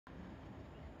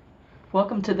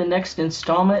Welcome to the next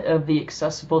installment of the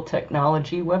Accessible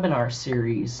Technology webinar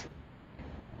series.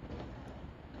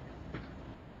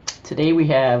 Today we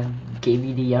have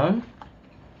Gaby Jongh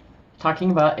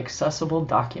talking about accessible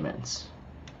documents.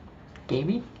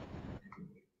 Gaby?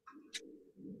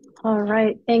 All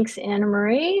right, thanks, Anna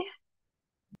Marie.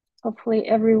 Hopefully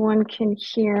everyone can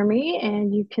hear me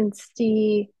and you can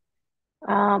see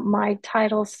my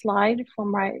title slide for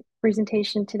my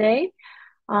presentation today.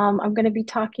 I'm going to be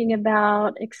talking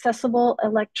about accessible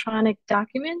electronic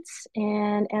documents.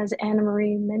 And as Anna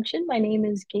Marie mentioned, my name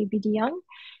is Gaby Jongh,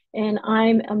 and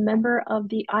I'm a member of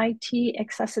the IT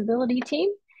accessibility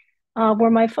team, where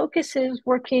my focus is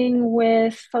working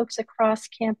with folks across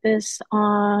campus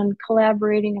on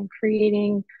collaborating and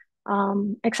creating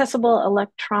accessible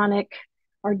electronic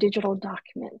or digital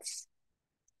documents.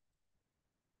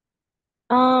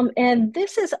 And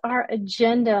this is our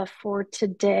agenda for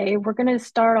today. We're going to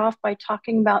start off by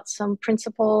talking about some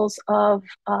principles of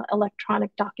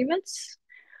electronic documents,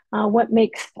 what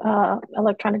makes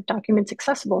electronic documents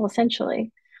accessible,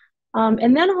 essentially.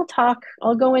 And then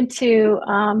I'll go into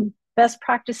best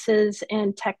practices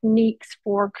and techniques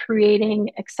for creating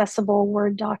accessible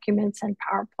Word documents and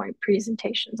PowerPoint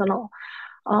presentations. And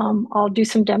I'll do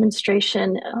some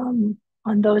demonstration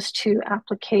on those two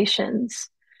applications.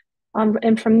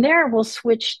 And from there, we'll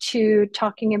switch to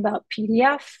talking about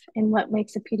PDF and what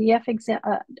makes a PDF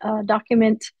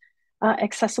document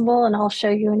accessible. And I'll show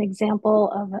you an example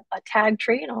of a tag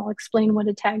tree, and I'll explain what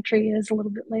a tag tree is a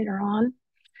little bit later on.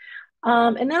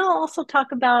 And then I'll also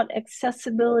talk about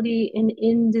accessibility in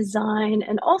InDesign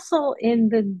and also in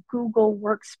the Google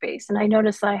Workspace. And I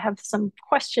notice I have some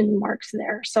question marks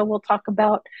there. So we'll talk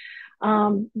about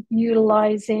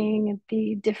utilizing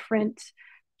the different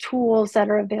tools that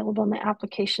are available in the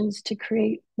applications to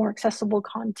create more accessible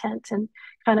content and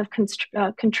kind of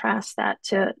contrast that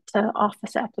to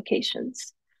Office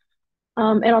applications.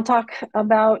 And I'll talk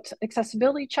about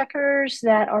accessibility checkers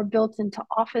that are built into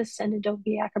Office and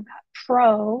Adobe Acrobat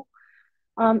Pro.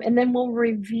 And then we'll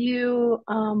review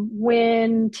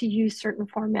when to use certain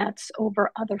formats over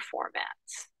other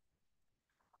formats.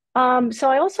 So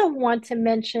I also want to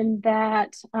mention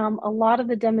that a lot of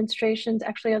the demonstrations,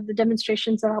 actually of the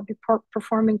demonstrations that I'll be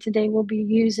performing today, will be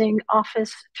using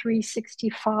Office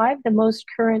 365, the most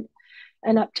current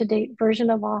and up-to-date version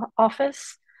of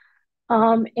Office.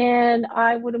 And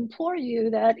I would implore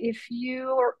you that if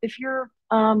your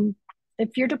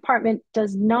department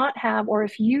does not have, or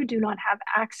if you do not have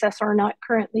access or are not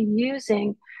currently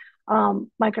using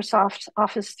Microsoft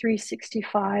Office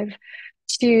 365,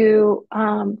 to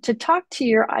talk to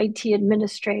your IT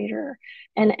administrator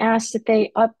and ask that they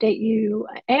update you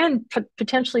and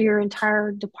potentially your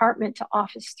entire department to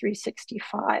Office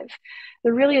 365.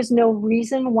 There really is no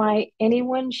reason why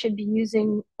anyone should be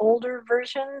using older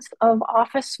versions of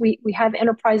Office. We have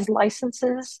enterprise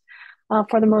licenses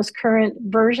for the most current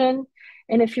version.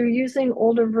 And if you're using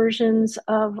older versions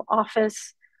of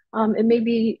Office, it may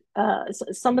be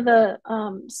some of the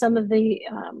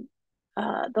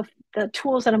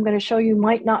tools that I'm going to show you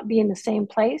might not be in the same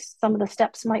place. Some of the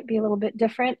steps might be a little bit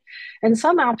different, and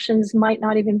some options might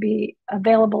not even be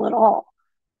available at all.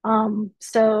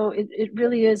 So it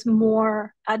really is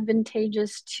more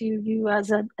advantageous to you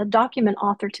as a document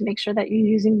author to make sure that you're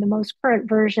using the most current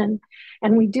version.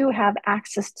 And we do have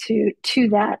access to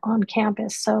that on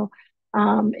campus. So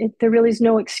there really is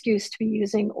no excuse to be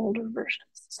using older versions.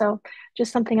 So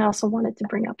just something I also wanted to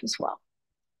bring up as well.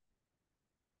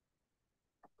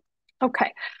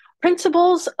 Okay,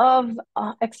 principles of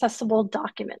accessible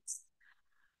documents.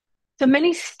 So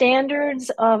many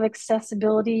standards of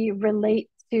accessibility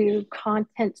relate to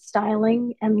content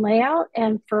styling and layout.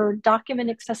 And for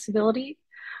document accessibility,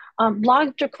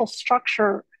 logical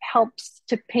structure helps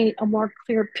to paint a more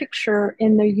clear picture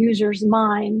in the user's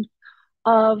mind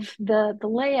of the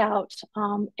layout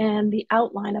and the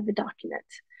outline of the document.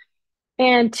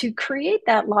 And to create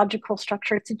that logical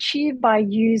structure, it's achieved by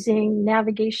using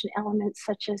navigation elements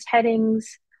such as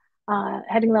headings,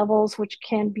 heading levels, which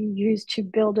can be used to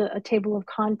build a table of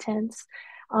contents,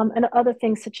 and other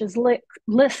things such as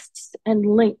lists and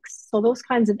links. So those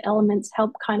kinds of elements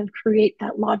help kind of create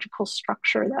that logical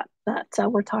structure that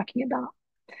we're talking about.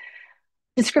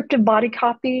 Descriptive body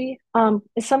copy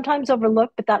is sometimes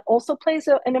overlooked, but that also plays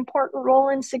an important role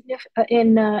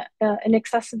in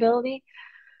accessibility.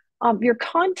 Your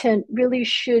content really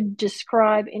should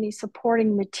describe any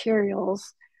supporting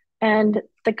materials, and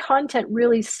the content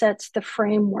really sets the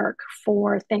framework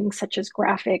for things such as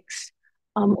graphics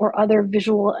or other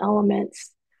visual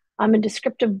elements. And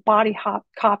descriptive body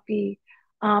copy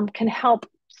can help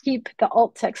keep the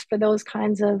alt text for those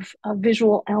kinds of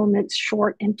visual elements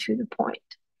short and to the point.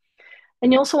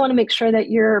 And you also want to make sure that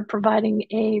you're providing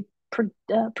a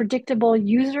predictable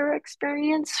user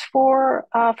experience for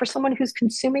someone who's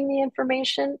consuming the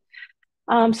information.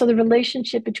 So the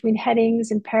relationship between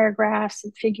headings and paragraphs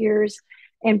and figures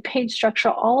and page structure,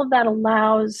 all of that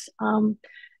allows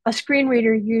a screen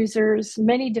reader users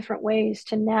many different ways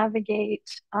to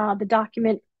navigate the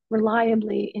document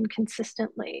reliably and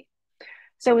consistently.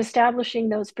 So establishing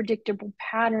those predictable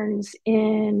patterns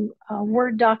in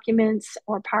Word documents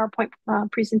or PowerPoint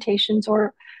presentations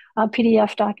or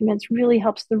PDF documents really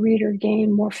helps the reader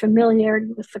gain more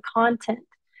familiarity with the content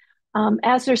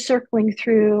as they're circling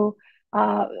through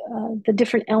the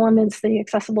different elements, the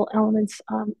accessible elements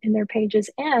in their pages,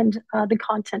 and the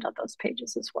content of those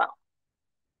pages as well.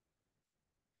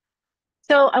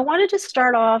 So I wanted to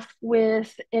start off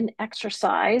with an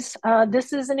exercise.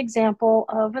 This is an example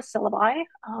of a syllabi.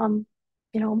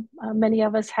 Many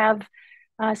of us have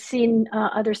seen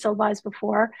other syllabi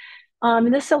before.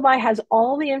 And this syllabi has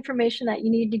all the information that you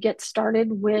need to get started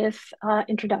with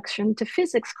Introduction to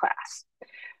Physics class.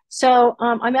 So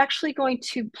I'm actually going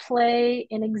to play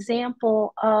an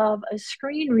example of a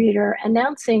screen reader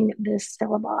announcing this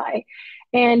syllabi.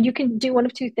 And you can do one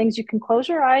of two things. You can close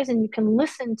your eyes and you can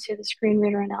listen to the screen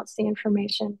reader announce the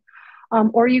information,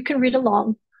 or you can read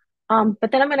along.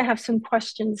 But then I'm going to have some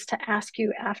questions to ask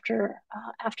you after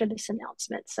this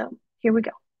announcement. So here we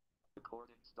go.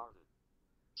 Recording started.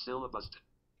 Syllabus.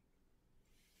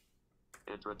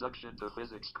 Introduction to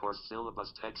Physics course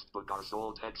syllabus textbook. Our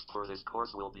sole text for this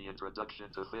course will be Introduction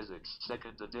to Physics,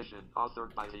 2nd edition,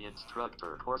 authored by the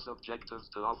instructor. Course objectives: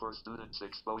 to offer students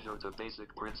exposure to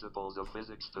basic principles of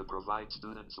physics, to provide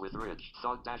students with rich,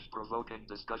 thought-provoking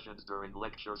discussions during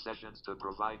lecture sessions, to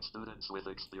provide students with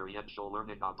experiential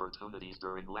learning opportunities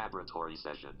during laboratory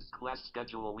sessions. Class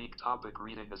schedule: week topic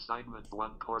reading assignment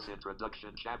 1, course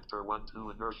introduction, chapter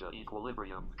 1-2, inertia,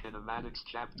 equilibrium, kinematics,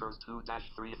 chapters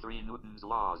 2-3 Newton's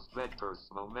laws, vectors,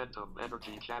 momentum,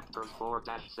 energy, chapters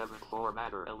 4-7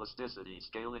 matter, elasticity,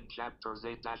 scaling, chapters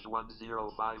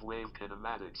 8-105 wave,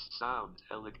 kinematics, sound,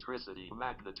 electricity,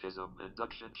 magnetism,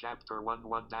 induction, chapter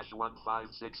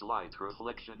 1-1-156 light,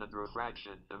 reflection and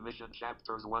refraction, emission,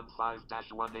 chapters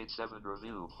 15-187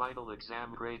 review. Final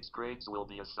exam grades will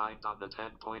be assigned on the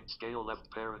 10-point scale. Left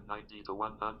parent 90 to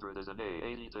 100 is an A,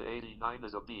 80 to 89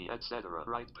 is a B, etc.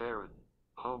 Right parent.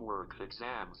 Homework,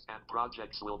 exams, and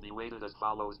projects will be weighted as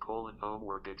follows: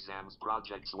 homework, exams,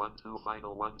 projects 1-2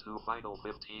 final, 1-2 final,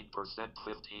 15%, 15%,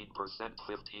 15%,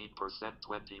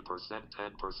 20%,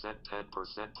 10%,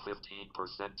 10%,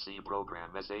 15%. C program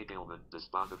S.A. Gilman,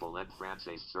 Disponible en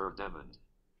français sur demande.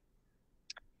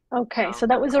 Okay, so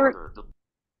that was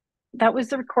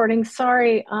the recording.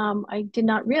 Sorry, I did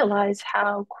not realize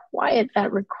how quiet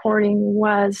that recording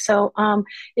was. So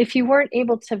if you weren't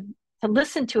able to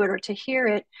listen to it or to hear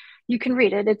it, you can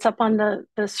read it. It's up on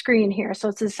the screen here. So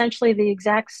it's essentially the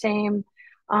exact same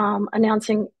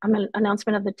announcement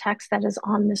of the text that is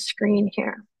on the screen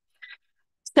here.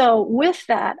 So with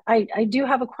that, I do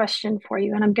have a question for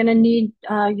you, and I'm going to need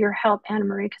your help, Anna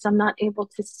Marie, because I'm not able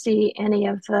to see any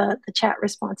of the chat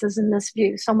responses in this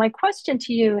view. So my question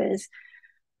to you is,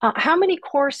 how many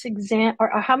course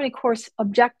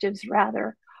objectives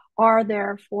rather are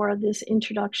there for this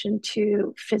Introduction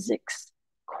to Physics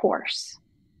course?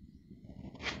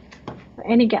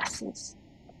 Any guesses?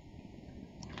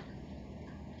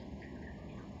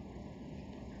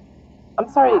 I'm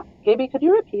sorry, Gaby, could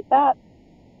you repeat that?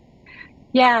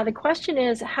 Yeah, the question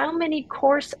is, how many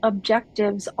course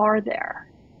objectives are there?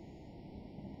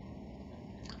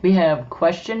 We have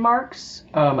question marks,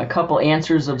 a couple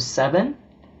answers of 7.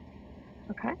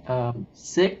 Okay.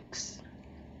 6,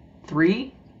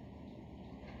 3,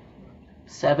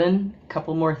 7, a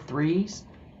couple more 3s,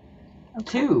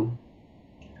 okay. 2.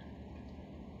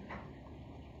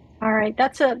 All right,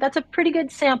 that's a pretty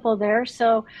good sample there.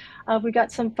 So we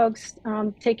got some folks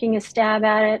taking a stab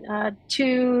at it.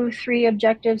 2, 3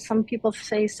 objectives. Some people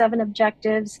say 7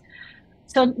 objectives.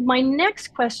 So my next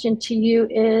question to you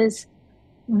is,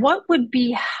 what would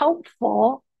be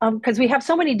helpful? Because we have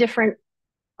so many different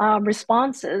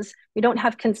responses, we don't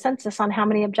have consensus on how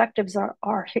many objectives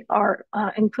are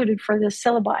included for this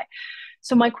syllabi.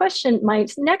 So my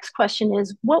next question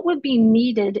is, what would be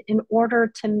needed in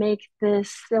order to make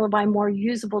this syllabi more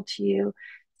usable to you,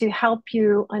 to help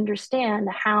you understand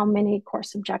how many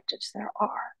course objectives there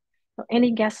are? So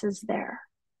any guesses there?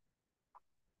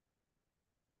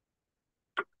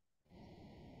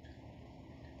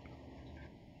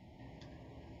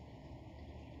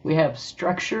 We have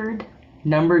structured,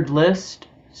 numbered list,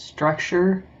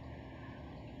 structure,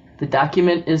 The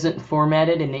document isn't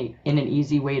formatted in an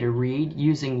easy way to read.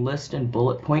 Using list and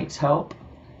bullet points help.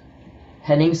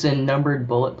 Headings and numbered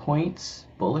bullet points.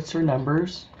 Bullets are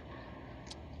numbers.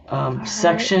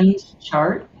 Sections,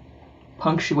 chart,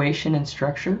 punctuation, and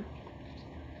structure.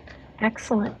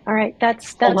 Excellent. All right,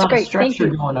 that's A lot of great. Thank structure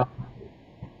you. going on.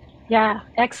 Yeah,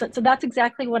 excellent. So that's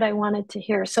exactly what I wanted to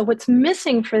hear. So what's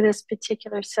missing for this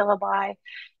particular syllabi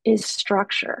is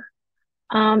structure.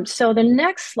 So the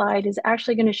next slide is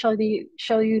actually going to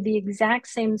show you the exact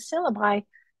same syllabi.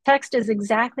 Text is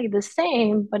exactly the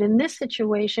same, but in this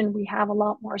situation, we have a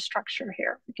lot more structure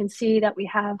here. We can see that we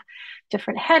have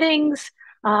different headings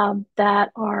that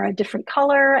are a different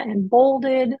color and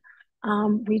bolded.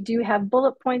 We do have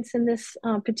bullet points in this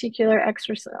particular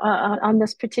exercise, on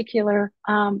this particular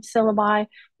syllabi.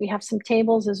 We have some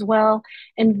tables as well.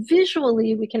 And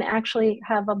visually, we can actually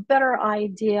have a better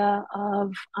idea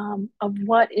of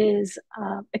what is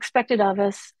expected of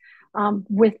us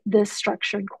with this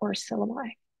structured course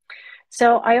syllabi.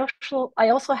 So I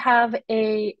also have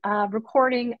a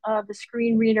recording of the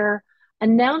screen reader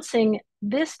announcing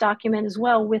this document as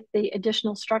well with the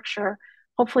additional structure.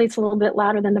 Hopefully it's a little bit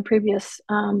louder than the previous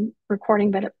recording,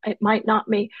 but it might not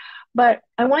be. But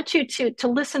I want you to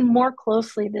listen more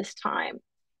closely this time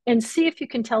and see if you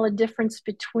can tell a difference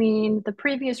between the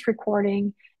previous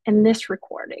recording and this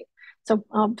recording. So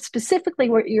specifically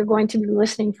what you're going to be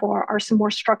listening for are some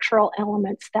more structural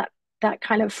elements that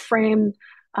kind of frame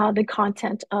the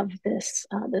content of this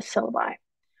syllabi.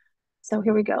 So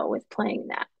here we go with playing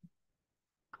that.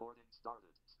 Recording started.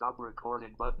 Stop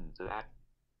recording button to act.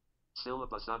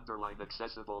 Syllabus underline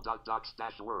accessible docs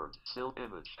dash word.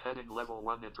 Image. Heading level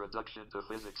 1 introduction to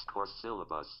physics course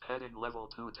syllabus. Heading level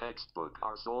 2 textbook.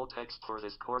 Our sole text for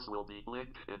this course will be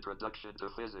link introduction to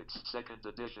physics. Second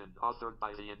edition authored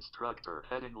by the instructor.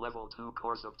 Heading level 2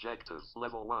 course objectives.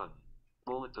 Level 1.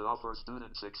 Bullet to offer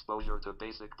students exposure to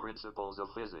basic principles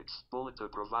of physics. Bullet to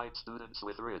provide students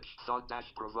with rich,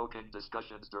 thought-provoking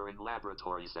discussions during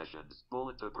laboratory sessions.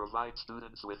 Bullet to provide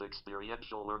students with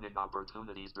experiential learning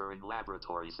opportunities during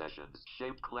laboratory sessions.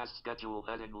 Shaped class schedule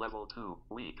heading level 2.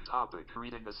 Week topic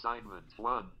reading assignment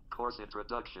 1. Course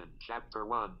introduction. Chapter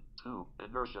 1. 2.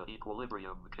 Inertia,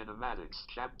 equilibrium, kinematics.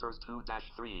 Chapters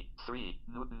 2-3. 3.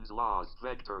 Newton's laws,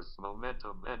 vectors,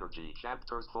 momentum, energy.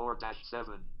 Chapters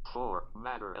 4-7. 4.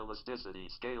 Matter, elasticity,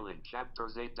 scaling.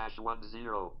 Chapters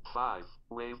 8-10. 5.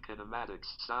 Wave kinematics,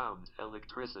 sound,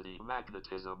 electricity,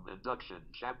 magnetism, induction.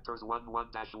 Chapters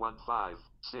 1-1-15.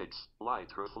 6.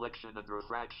 Light, reflection and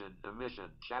refraction, emission.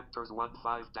 Chapters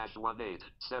 15-18.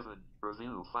 7.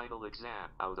 Review, final exam,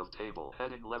 out of table.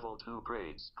 Heading level 2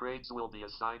 grades. Grades will be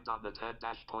assigned on the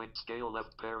 10-point scale.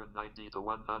 Left parent 90 to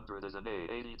 100 is an A,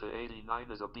 80 to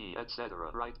 89 is a B,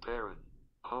 etc. Right parent.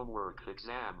 Homework,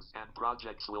 exams, and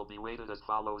projects will be weighted as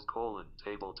follows: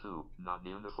 table 2,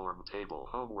 non-uniform table.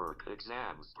 Homework,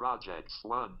 exams, projects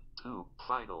 1, 2,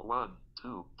 final 1,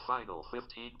 2, final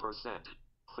 15%,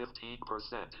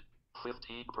 15%,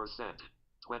 15%,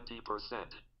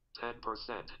 20%,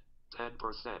 10%,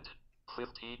 10%,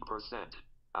 15%.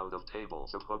 Out of table.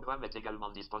 Ce programme est également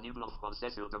disponible en français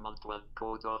sur demande.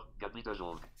 Coauteur, Gaby de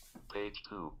Jongh. Page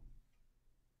 2.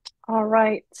 All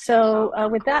right. So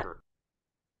with that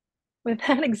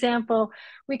example,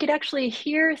 we could actually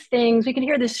hear things. We could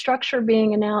hear the structure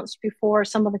being announced before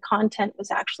some of the content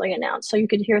was actually announced. So you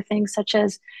could hear things such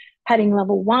as heading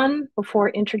level 1 before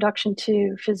introduction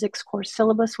to physics course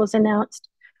syllabus was announced,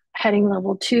 heading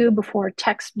level 2 before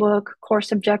textbook,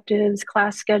 course objectives,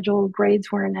 class schedule,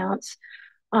 grades were announced.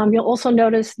 You'll also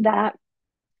notice that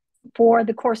for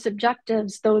the course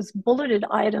objectives, those bulleted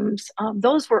items,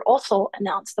 those were also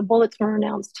announced. The bullets were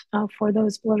announced for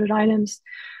those bulleted items.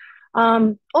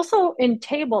 Also in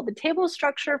the table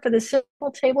structure for the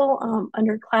simple table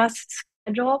under class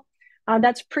schedule,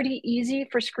 that's pretty easy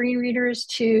for screen readers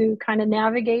to kind of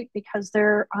navigate because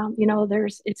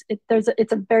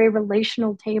it's a very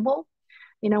relational table,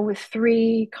 with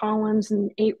 3 columns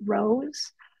and 8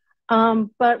 rows.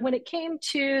 But when it came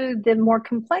to the more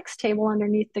complex table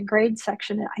underneath the grade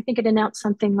section, I think it announced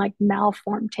something like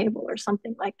malform table or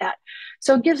something like that.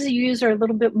 So it gives the user a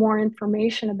little bit more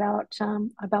information about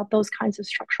those kinds of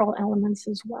structural elements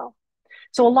as well.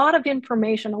 So a lot of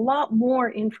information, a lot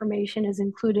more information is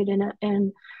included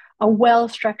in a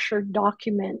well-structured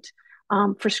document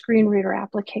for screen reader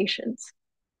applications.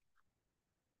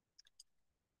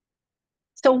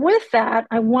 So with that,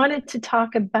 I wanted to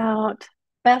talk about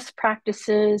best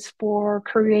practices for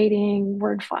creating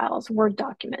Word files, Word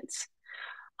documents.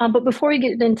 But before we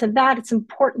get into that, it's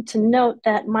important to note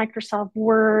that Microsoft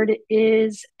Word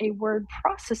is a word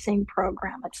processing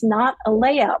program. It's not a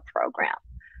layout program.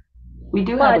 We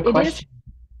do have a But it is, question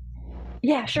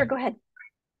yeah, sure, go ahead.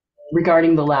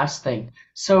 regarding the last thing.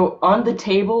 So on the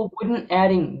table, wouldn't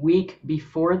adding week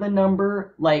before the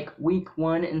number, like week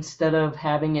 1, instead of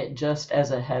having it just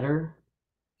as a header?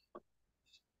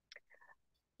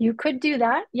 You could do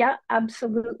that, yeah,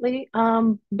 absolutely.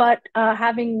 But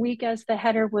having week as the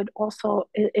header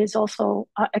is also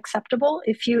acceptable.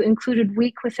 If you included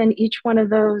week within each one of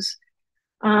those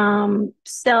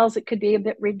cells, it could be a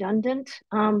bit redundant,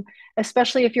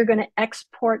 especially if you're going to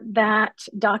export that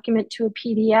document to a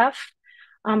PDF.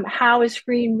 How a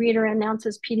screen reader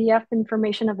announces PDF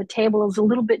information of a table is a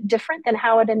little bit different than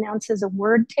how it announces a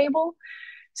Word table.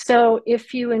 So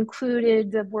if you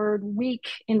included the word week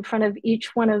in front of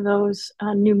each one of those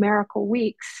numerical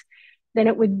weeks, then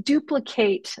it would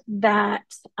duplicate that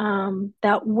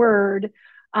word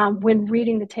when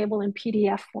reading the table in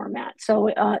PDF format. So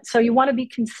you want to be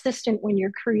consistent when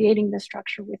you're creating the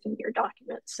structure within your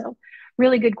document. So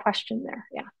really good question there.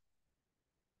 Yeah.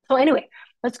 So anyway,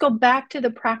 let's go back to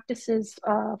the practices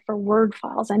for Word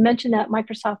files. I mentioned that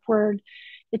Microsoft Word,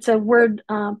 it's a word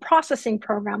processing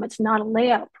program. It's not a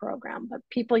layout program, but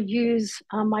people use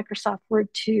Microsoft Word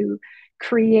to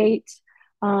create,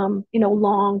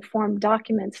 long form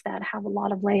documents that have a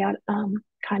lot of layout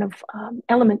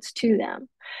elements to them.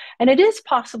 And it is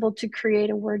possible to create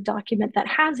a Word document that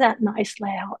has that nice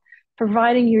layout,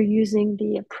 providing you're using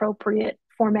the appropriate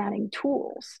formatting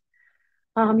tools.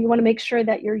 You want to make sure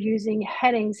that you're using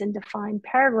headings and defined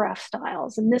paragraph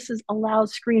styles. And this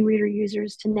allows screen reader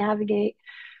users to navigate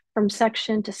from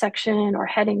section to section or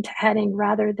heading to heading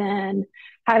rather than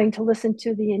having to listen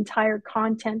to the entire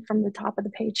content from the top of the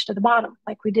page to the bottom,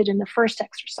 like we did in the first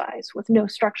exercise with no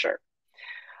structure.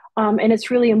 And it's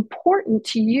really important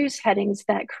to use headings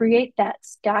that create that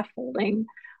scaffolding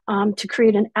to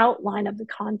create an outline of the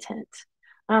content.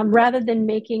 Rather than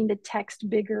making the text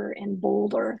bigger and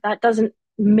bolder. That doesn't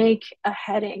make a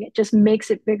heading, it just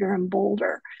makes it bigger and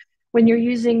bolder. When you're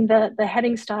using the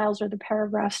heading styles or the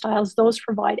paragraph styles, those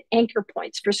provide anchor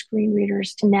points for screen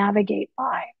readers to navigate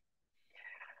by.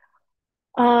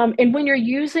 And when you're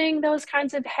using those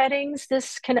kinds of headings,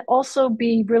 this can also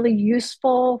be really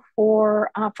useful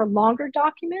for longer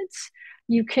documents.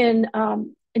 You can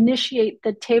initiate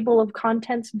the table of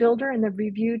contents builder in the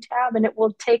review tab, and it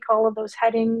will take all of those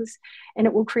headings and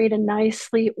it will create a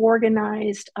nicely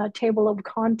organized table of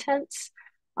contents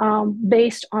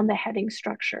based on the heading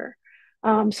structure.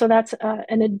 So that's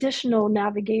an additional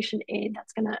navigation aid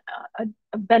that's going to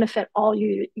benefit all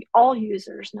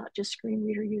users, not just screen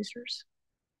reader users.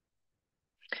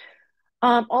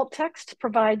 Alt text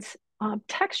provides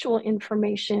textual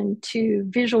information to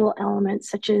visual elements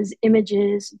such as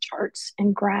images, charts,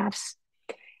 and graphs.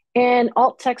 And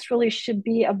alt text really should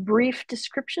be a brief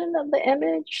description of the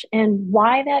image and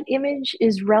why that image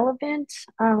is relevant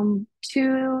to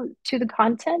the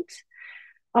content.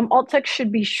 Alt text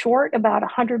should be short, about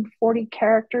 140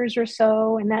 characters or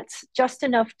so, and that's just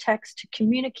enough text to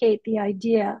communicate the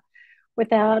idea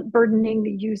without burdening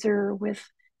the user with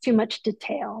too much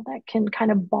detail that can kind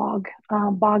of bog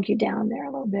you down there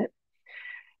a little bit.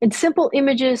 And simple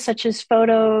images such as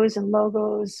photos and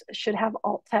logos should have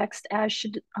alt text, as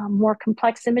should more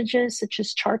complex images such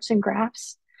as charts and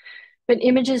graphs. But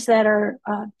images that are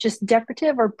just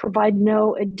decorative or provide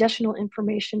no additional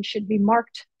information should be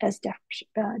marked as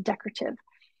decorative.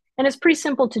 And it's pretty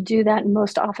simple to do that in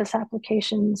most Office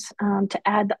applications to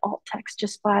add the alt text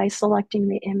just by selecting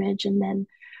the image and then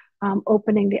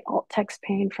opening the alt text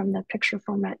pane from the picture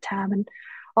format tab. And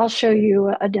I'll show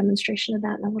you a demonstration of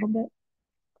that in a little bit.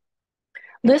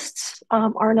 Lists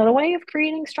are another way of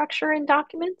creating structure in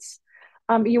documents.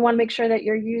 You want to make sure that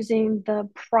you're using the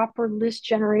proper list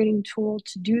generating tool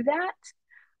to do that.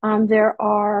 There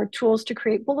are tools to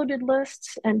create bulleted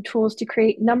lists and tools to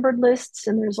create numbered lists.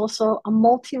 And there's also a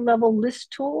multi-level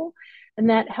list tool, and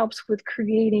that helps with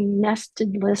creating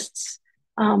nested lists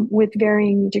with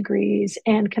varying degrees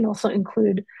and can also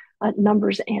include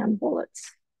numbers and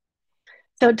bullets.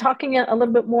 So talking a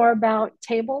little bit more about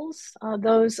tables,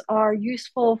 those are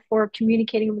useful for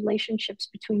communicating relationships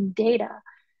between data,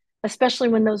 especially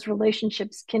when those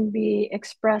relationships can be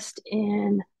expressed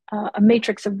in a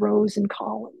matrix of rows and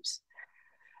columns.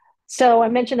 So I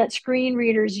mentioned that screen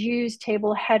readers use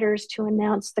table headers to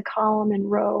announce the column and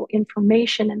row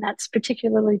information, and that's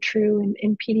particularly true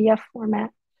in PDF format.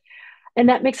 And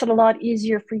that makes it a lot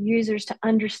easier for users to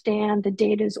understand the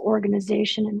data's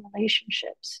organization and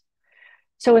relationships.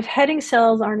 So if heading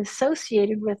cells aren't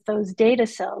associated with those data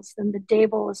cells, then the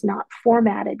table is not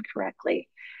formatted correctly.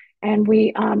 And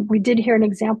we did hear an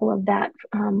example of that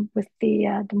with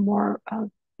the more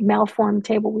malformed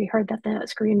table. We heard that the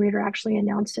screen reader actually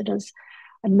announced it as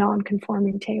a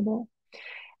non-conforming table.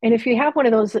 And if you have one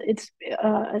of those, it's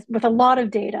with a lot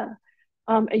of data,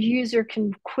 a user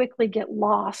can quickly get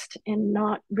lost and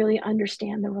not really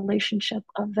understand the relationship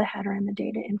of the header and the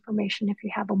data information if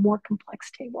you have a more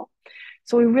complex table.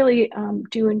 So we really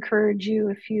do encourage you,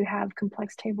 if you have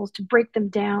complex tables, to break them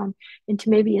down into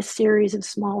maybe a series of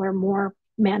smaller, more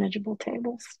manageable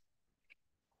tables.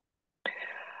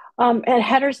 And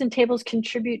headers and tables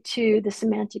contribute to the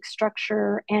semantic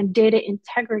structure and data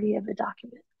integrity of a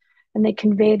document. And they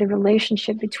convey the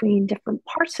relationship between different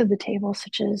parts of the table,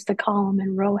 such as the column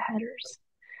and row headers,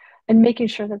 and making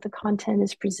sure that the content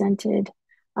is presented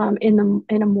in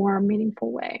a more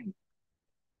meaningful way.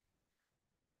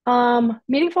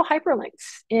 Meaningful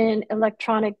hyperlinks in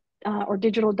electronic or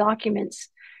digital documents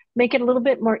make it a little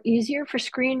bit more easier for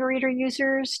screen reader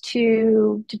users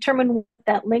to determine what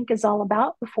that link is all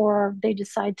about before they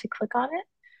decide to click on it.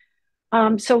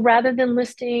 So rather than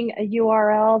listing a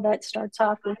URL that starts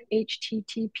off with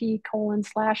http://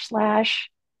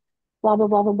 blah, blah,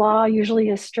 blah, blah, blah, usually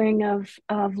a string of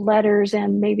letters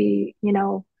and maybe,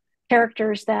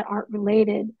 characters that aren't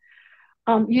related,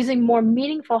 using more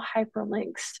meaningful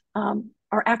hyperlinks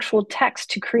or actual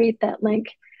text to create that link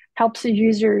helps the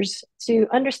users to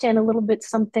understand a little bit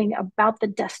something about the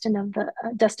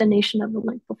destination of the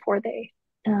link before they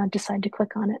decide to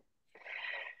click on it.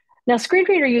 Now, screen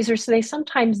reader users, they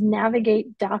sometimes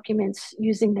navigate documents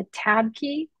using the tab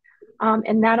key,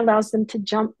 and that allows them to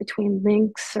jump between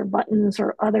links or buttons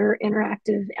or other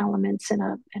interactive elements in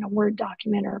a Word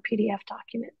document or a PDF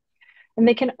document. And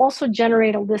they can also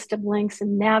generate a list of links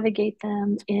and navigate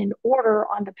them in order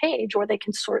on the page, or they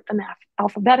can sort them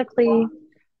alphabetically.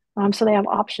 So they have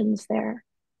options there.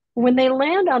 When they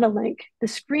land on a link, the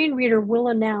screen reader will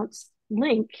announce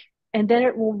link, and then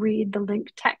it will read the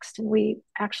link text. And we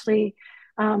actually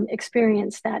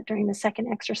experienced that during the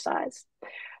second exercise.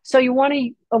 So you want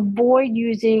to avoid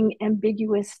using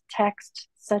ambiguous text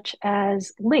such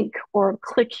as link or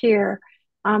click here,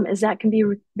 as that can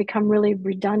become really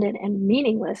redundant and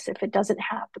meaningless if it doesn't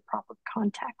have the proper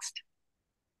context.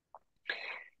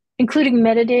 Including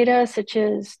metadata such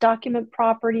as document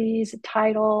properties,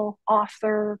 title,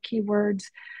 author, keywords.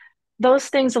 Those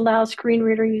things allow screen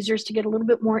reader users to get a little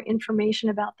bit more information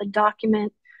about the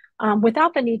document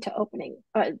without the need to open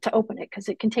it, because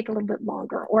it can take a little bit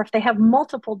longer. Or if they have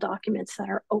multiple documents that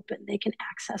are open, they can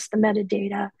access the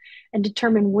metadata and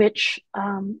determine which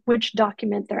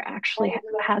document there actually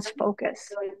has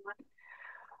focus.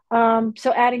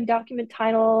 So adding document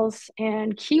titles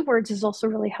and keywords is also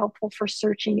really helpful for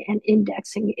searching and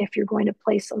indexing if you're going to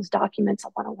place those documents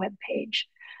up on a web page.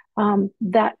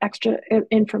 That extra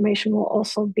information will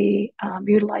also be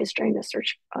utilized during the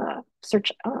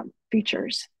search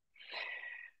features.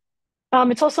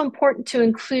 It's also important to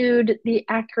include the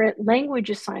accurate language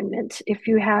assignment if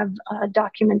you have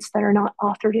documents that are not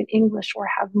authored in English or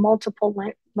have multiple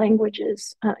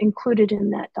languages included in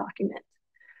that document.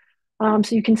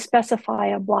 So you can specify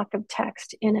a block of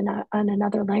text in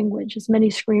another language. As many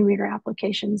screen reader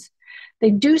applications,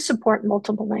 they do support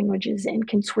multiple languages and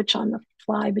can switch on the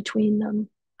fly between them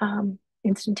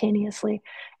instantaneously.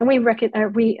 And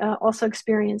we also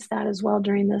experienced that as well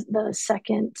during the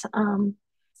second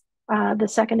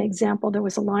example. There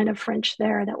was a line of French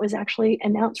there that was actually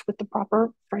announced with the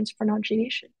proper French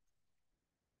pronunciation.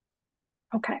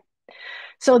 Okay,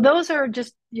 so those are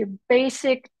just your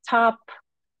basic top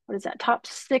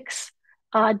 6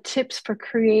 tips for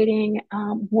creating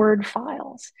Word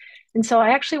files. And so I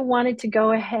actually wanted to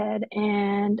go ahead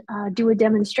and do a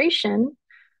demonstration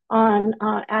on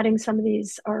adding some of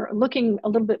these, or looking a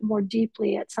little bit more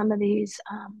deeply at some of these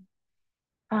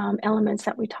elements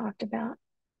that we talked about.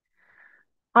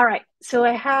 All right, so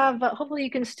I have, hopefully you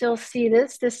can still see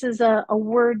this. This is a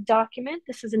Word document.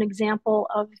 This is an example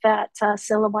of that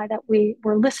syllabi that we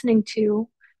were listening to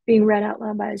being read out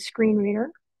loud by a screen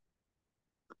reader.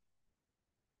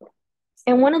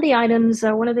 And one of the items,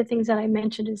 one of the things that I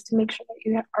mentioned is to make sure that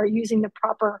you are using the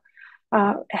proper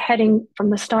heading from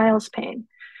the styles pane.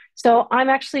 So I'm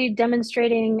actually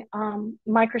demonstrating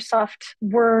Microsoft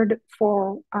Word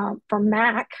for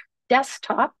Mac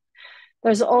desktop.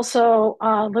 There's also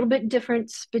a little bit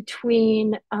difference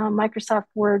between Microsoft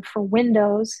Word for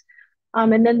Windows.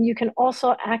 And then you can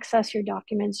also access your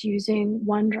documents using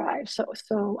OneDrive,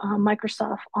 so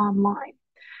Microsoft Online.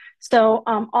 So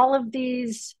all of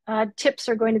these tips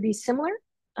are going to be similar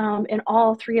in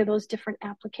all 3 of those different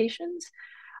applications.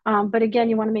 But again,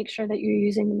 you want to make sure that you're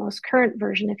using the most current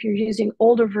version. If you're using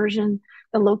older version,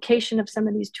 the location of some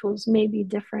of these tools may be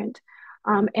different.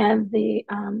 And the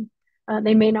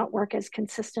they may not work as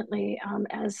consistently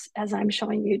as I'm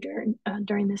showing you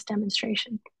during this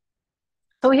demonstration.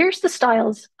 So here's the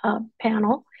styles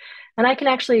panel, and I can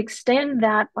actually extend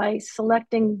that by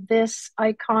selecting this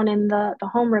icon in the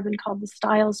home ribbon called the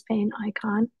styles pane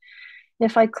icon.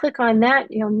 If I click on that,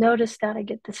 you'll notice that I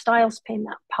get the styles pane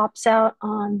that pops out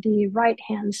on the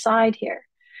right-hand side here.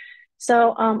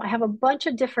 So I have a bunch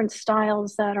of different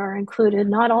styles that are included,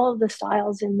 not all of the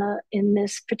styles in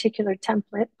this particular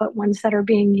template, but ones that are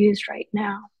being used right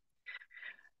now.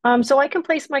 So I can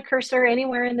place my cursor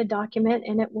anywhere in the document,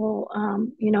 and it will,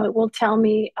 it will tell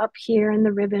me up here in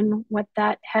the ribbon what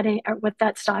that heading or what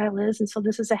that style is. And so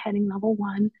this is a heading level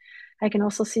 1. I can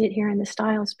also see it here in the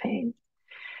styles pane.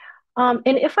 And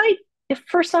if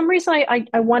for some reason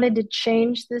I wanted to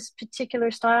change this particular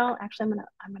style, actually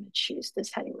I'm gonna choose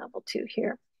this heading level 2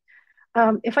 here.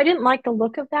 If I didn't like the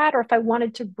look of that, or if I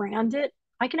wanted to brand it,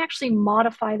 I can actually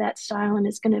modify that style, and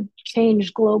it's going to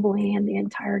change globally in the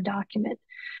entire document.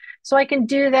 So I can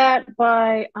do that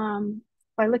by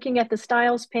looking at the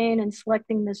styles pane and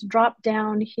selecting this drop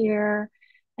down here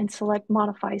and select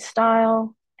modify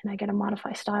style, and I get a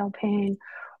modify style pane.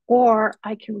 Or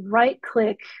I can right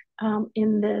click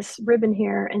in this ribbon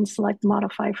here and select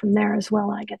modify from there as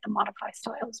well. I get the modify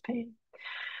styles pane.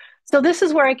 So this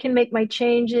is where I can make my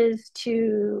changes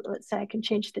to, let's say I can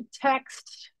change the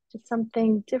text to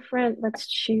something different. Let's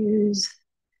choose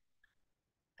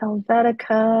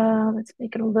Helvetica. Let's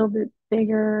make it a little bit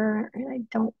bigger. And I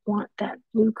don't want that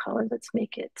blue color. Let's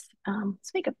make it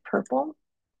purple.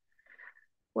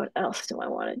 What else do I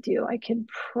want to do? I could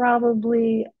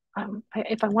probably,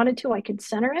 if I wanted to, I could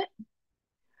center it.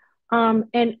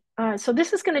 So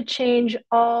this is going to change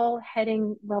all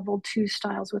heading level 2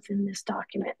 styles within this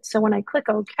document. So when I click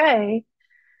OK,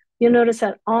 you'll notice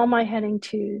that all my heading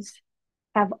 2s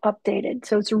have updated.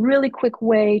 So it's a really quick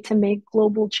way to make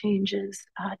global changes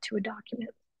to a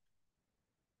document.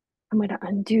 I'm going to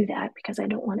undo that because I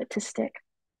don't want it to stick.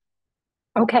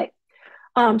 Okay,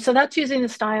 so that's using the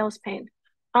styles pane.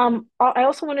 I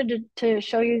also wanted to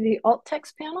show you the alt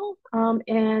text panel.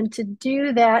 And to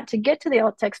do that, to get to the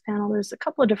alt text panel, there's a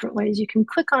couple of different ways. You can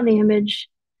click on the image,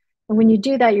 and when you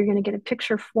do that, you're going to get a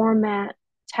picture format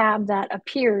tab that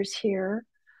appears here.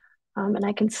 And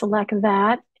I can select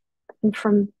that. And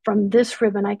from this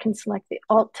ribbon, I can select the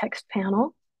alt text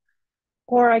panel,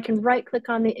 or I can right click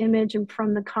on the image, and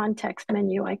from the context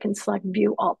menu, I can select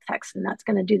view alt text, and that's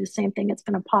going to do the same thing. It's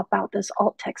going to pop out this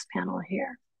alt text panel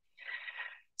here.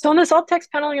 So in this alt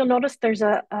text panel, you'll notice there's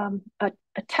a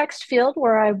text field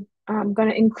where I'm going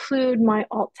to include my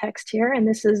alt text here, and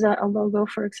this is a logo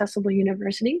for Accessible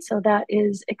University. So that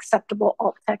is acceptable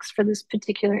alt text for this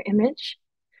particular image.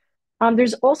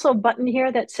 There's also a button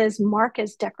here that says mark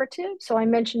as decorative. So I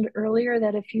mentioned earlier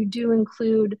that if you do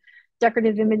include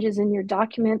decorative images in your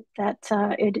document, that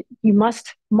you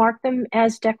must mark them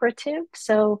as decorative.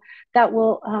 So that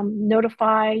will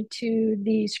notify to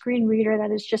the screen reader that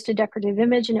it's just a decorative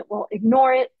image, and it will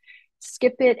ignore it,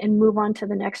 skip it, and move on to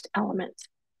the next element.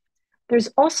 There's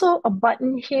also a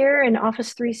button here in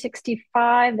Office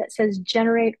 365 that says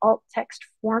generate alt text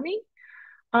for me.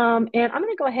 And I'm going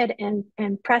to go ahead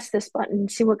and press this button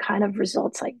and see what kind of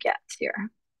results I get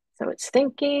here. So it's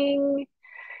thinking,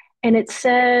 and it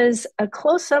says a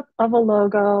close-up of a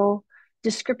logo,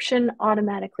 description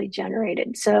automatically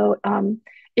generated. So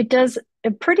it does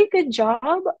a pretty good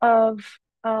job of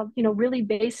really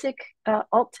basic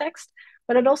alt text,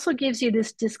 but it also gives you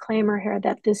this disclaimer here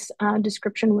that this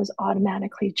description was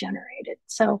automatically generated.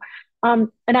 So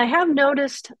and I have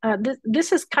noticed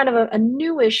this is kind of a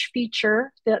newish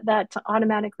feature, that to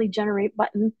automatically generate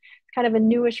button. It's kind of a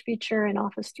newish feature in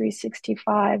Office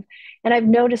 365. And I've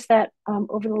noticed that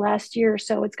over the last year or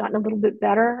so, it's gotten a little bit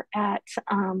better at,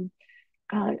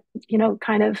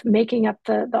 kind of making up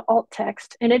the alt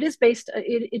text. And it is based,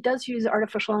 it does use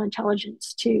artificial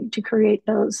intelligence to create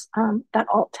that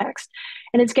alt text.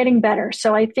 And it's getting better.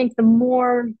 So I think the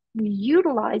more we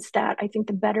utilize that, I think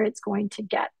the better it's going to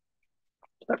get.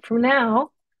 But for now,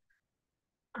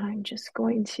 I'm just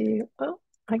going to,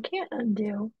 I can't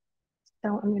undo.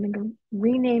 So I'm going to go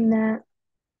rename that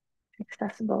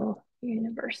Accessible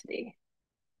University.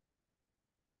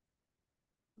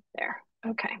 There,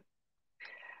 okay.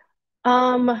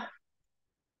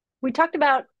 We talked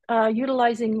about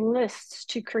utilizing lists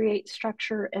to create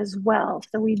structure as well.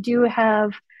 So we do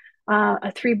have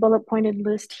a 3 bullet pointed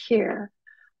list here.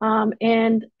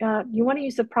 And you want to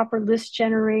use the proper list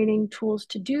generating tools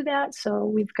to do that. So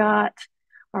we've got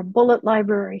our bullet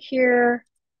library here.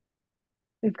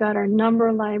 We've got our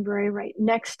number library right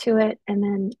next to it. And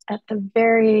then at the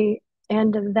very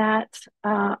end of that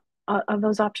of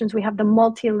those options, we have the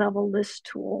multi-level list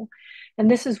tool. And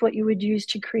this is what you would use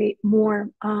to create more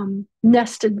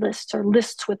nested lists or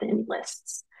lists within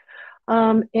lists.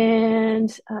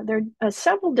 There are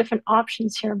several different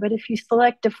options here, but if you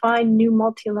select define new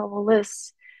multi-level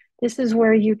lists, this is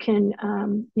where you can,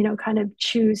 kind of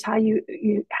choose how you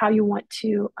want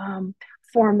to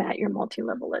format your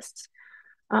multi-level lists.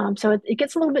 So it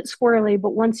gets a little bit squirrely,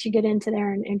 but once you get into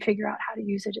there and figure out how to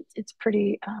use it, it's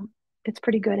pretty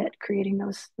good at creating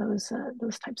those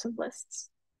types of lists.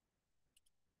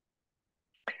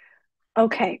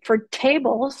 Okay, for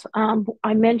tables,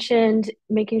 I mentioned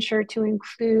making sure to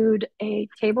include a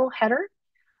table header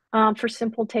for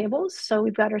simple tables. So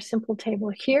we've got our simple table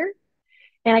here,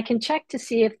 and I can check to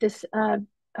see if this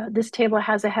table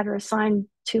has a header assigned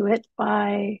to it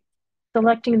by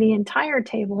selecting the entire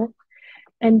table.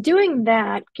 And doing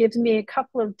that gives me a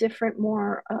couple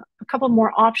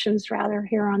more options rather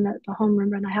here on the home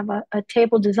ribbon. I have a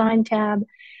table design tab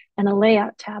and a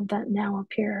layout tab that now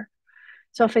appear.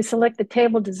 So if I select the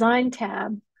table design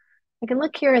tab, I can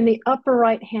look here in the upper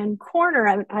right-hand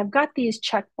corner. I've got these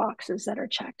check boxes that are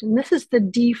checked, and this is the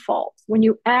default. When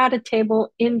you add a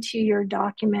table into your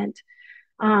document,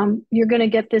 you're going to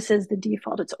get this as the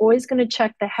default. It's always going to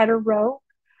check the header row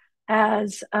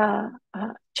as a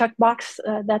checkbox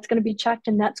that's going to be checked,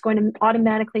 and that's going to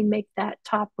automatically make that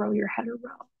top row your header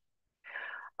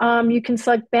row. You can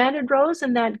select banded rows,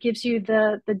 and that gives you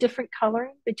the different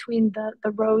coloring between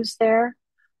the rows there.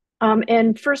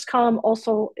 And first column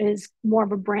also is more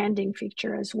of a branding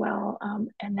feature as well,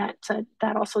 and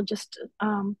that also just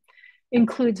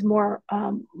includes more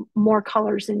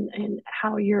colors in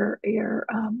how you're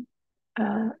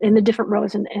in the different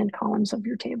rows and columns of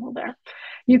your table there.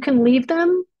 You can leave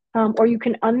them or you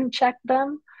can uncheck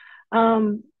them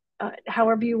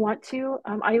however you want to.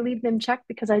 I leave them checked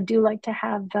because I do like to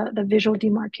have the visual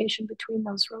demarcation between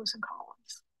those rows and columns.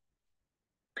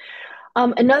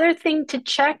 Another thing to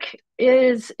check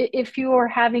is if you are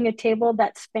having a table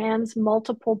that spans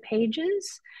multiple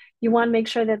pages, you want to make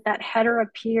sure that that header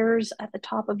appears at the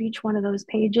top of each one of those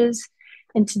pages.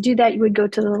 And to do that, you would go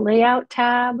to the Layout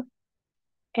tab.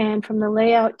 And from the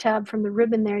Layout tab, from the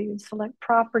ribbon there, you would select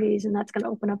Properties, and that's going to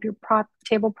open up your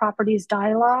Table Properties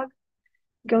dialog.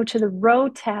 Go to the Row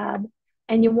tab,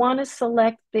 and you want to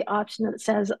select the option that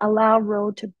says Allow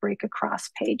Row to Break Across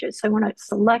Pages. So I want to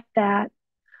select that.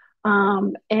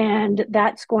 And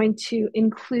that's going to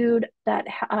include that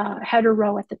header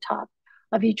row at the top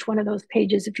of each one of those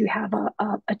pages if you have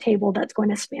a table that's going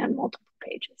to span multiple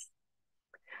pages.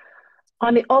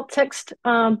 On the alt text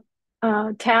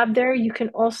tab there, you can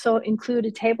also include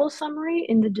a table summary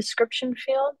in the description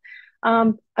field.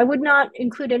 I would not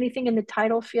include anything in the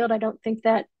title field. I don't think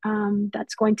that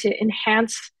that's going to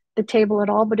enhance the table at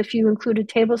all, but if you include a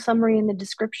table summary in the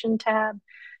description tab,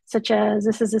 such as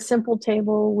this is a simple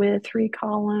table with three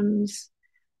columns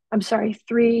and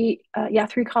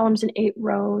 8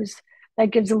 rows.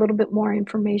 That gives a little bit more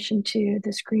information to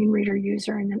the screen reader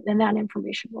user, and then that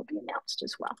information will be announced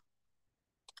as well.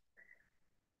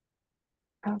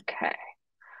 Okay.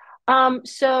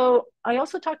 So I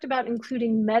also talked about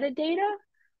including metadata.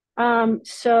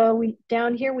 So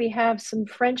down here we have some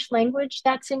French language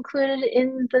that's included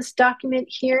in this document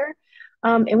here.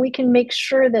 And we can make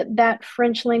sure that that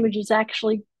French language is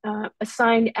actually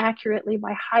assigned accurately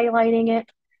by highlighting it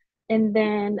and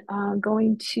then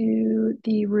going to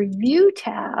the Review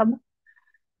tab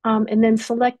and then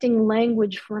selecting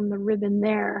language from the ribbon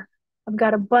there. I've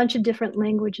got a bunch of different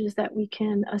languages that we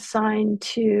can assign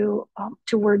to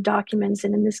Word documents,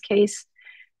 and in this case,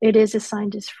 it is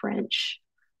assigned as French.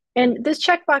 And this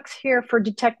checkbox here for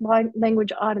detect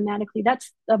language automatically,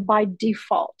 that's by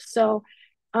default. So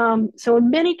in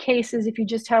many cases, if you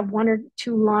just have 1 or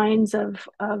 2 lines of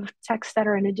text that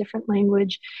are in a different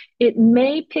language, it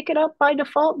may pick it up by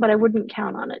default, but I wouldn't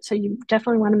count on it. So you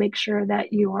definitely want to make sure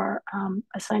that you are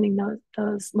assigning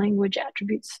those language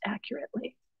attributes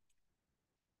accurately.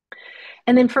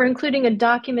 And then for including a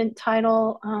document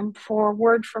title for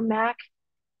Word for Mac,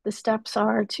 the steps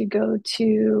are to go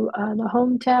to the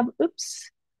Home tab.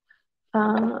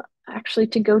 Actually,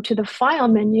 to go to the File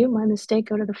menu, my mistake,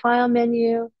 go to the File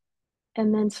menu,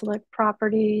 and then select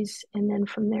Properties, and then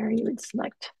from there you would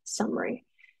select Summary.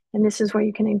 And this is where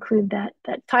you can include that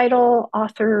title,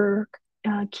 author,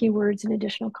 keywords, and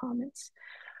additional comments.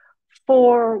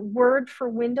 For Word for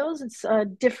Windows, it's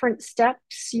different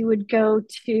steps. You would go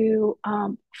to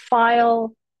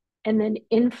File and then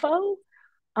Info,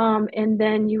 and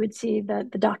then you would see the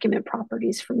document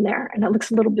properties from there. And it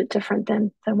looks a little bit different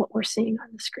than what we're seeing on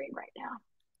the screen right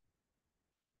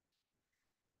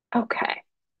now. Okay.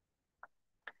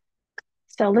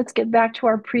 So let's get back to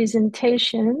our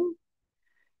presentation.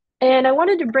 And I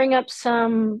wanted to bring up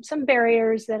some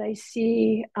barriers that I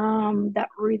see that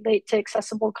relate to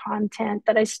accessible content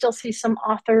that I still see some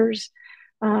authors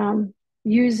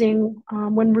using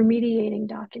when remediating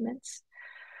documents.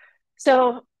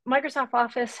 So Microsoft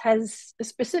Office has,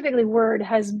 specifically Word,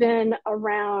 has been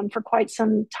around for quite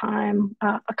some time,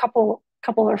 a couple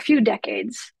or a few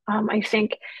decades, I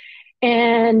think.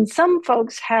 And some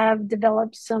folks have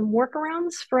developed some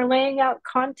workarounds for laying out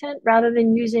content rather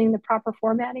than using the proper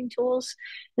formatting tools.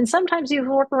 And sometimes these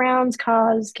workarounds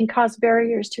can cause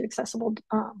barriers to accessible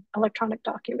electronic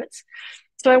documents.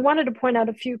 So I wanted to point out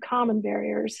a few common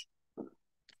barriers,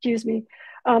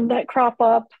 that crop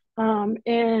up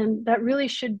and that really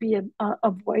should be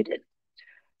avoided.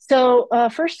 So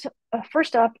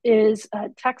first up is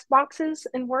text boxes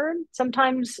in Word.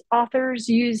 Sometimes authors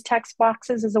use text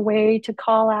boxes as a way to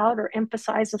call out or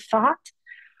emphasize a thought.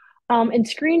 And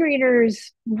screen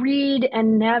readers read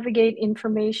and navigate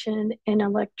information in an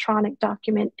electronic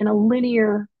document in a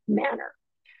linear manner.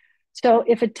 So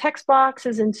if a text box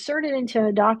is inserted into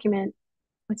a document,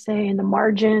 let's say in the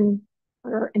margin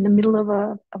or in the middle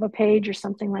of a page or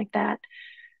something like that,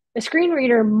 a screen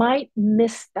reader might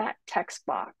miss that text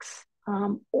box.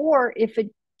 Or if it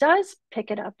does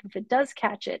pick it up, if it does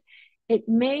catch it, it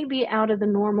may be out of the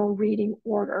normal reading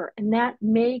order, and that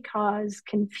may cause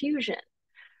confusion.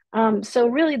 So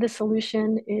really the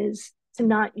solution is to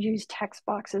not use text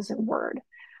boxes in Word.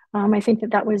 I think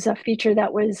that was a feature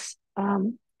that was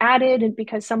added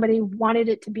because somebody wanted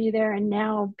it to be there, and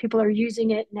now people are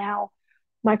using it now.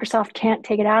 Microsoft can't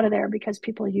take it out of there because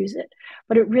people use it,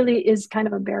 but it really is kind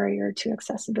of a barrier to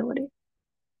accessibility.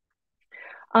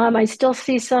 I still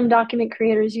see some document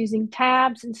creators using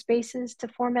tabs and spaces to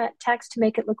format text to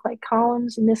make it look like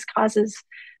columns, and this causes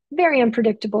very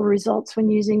unpredictable results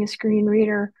when using a screen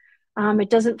reader.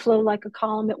 It doesn't flow like a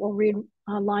column. It will read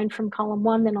a line from column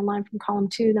 1, then a line from column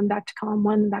 2, then back to column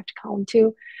 1, then back to column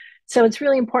 2. So it's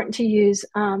really important to use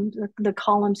the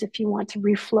columns if you want to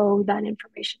reflow that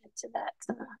information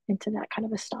into that kind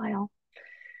of a style.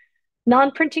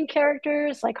 Non-printing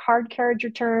characters like hard carriage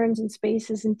returns and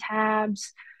spaces and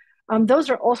tabs, those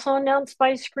are also announced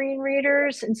by screen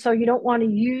readers, and so you don't want to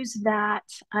use that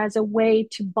as a way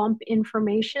to bump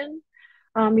information.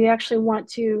 You actually want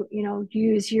to,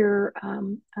 use your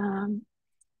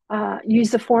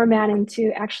use the formatting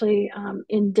to actually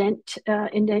indent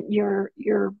your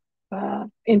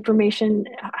information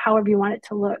however you want it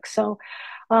to look. So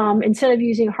instead of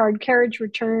using hard carriage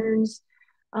returns,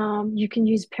 you can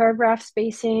use paragraph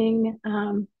spacing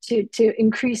to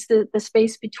increase the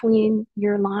space between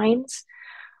your lines.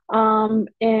 And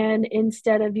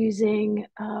instead of using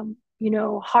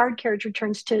hard carriage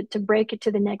returns to break it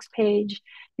to the next page,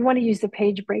 you want to use the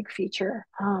page break feature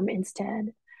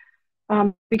instead.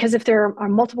 Because if there are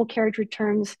multiple carriage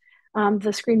returns,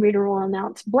 the screen reader will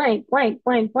announce blank, blank,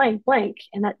 blank, blank, blank,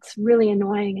 and that's really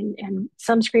annoying. And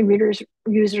some screen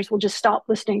users will just stop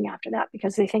listening after that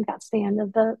because they think that's the end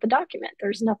of the document.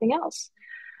 There's nothing else.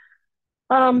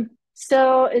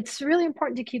 So it's really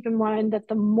important to keep in mind that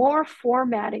the more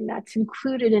formatting that's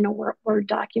included in a Word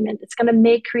document, it's going to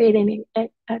make creating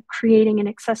an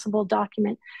accessible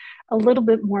document a little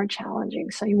bit more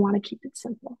challenging. So you want to keep it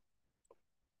simple.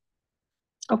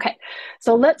 Okay,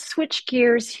 so let's switch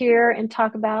gears here and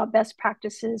talk about best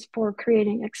practices for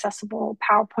creating accessible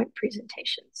PowerPoint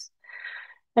presentations.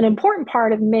 An important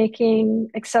part of making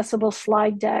accessible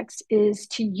slide decks is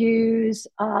to use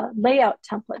layout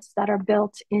templates that are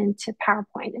built into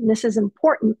PowerPoint. And this is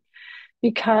important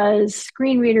because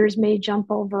screen readers may jump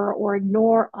over or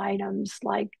ignore items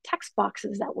like text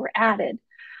boxes that were added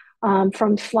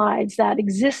from slides that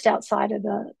exist outside of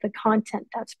the content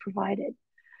that's provided.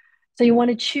 So you want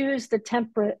to choose the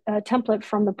template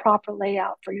from the proper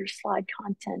layout for your slide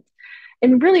content,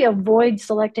 and really avoid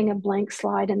selecting a blank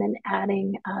slide and then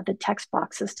adding the text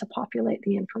boxes to populate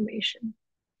the information.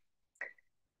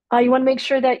 You want to make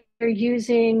sure that you're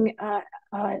using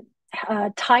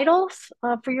titles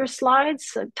for your slides.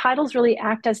 So titles really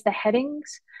act as the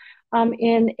headings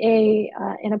in a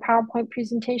PowerPoint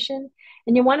presentation,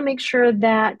 and you want to make sure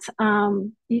that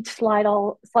each slide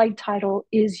title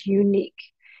is unique.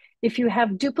 If you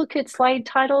have duplicate slide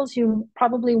titles, you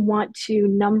probably want to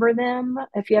number them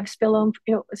if you have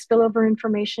spillover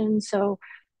information. So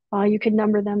you could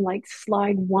number them like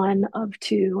slide 1 of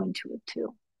 2 and 2 of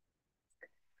 2.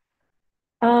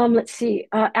 Let's see.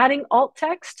 Adding alt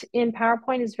text in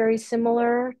PowerPoint is very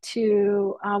similar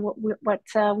to what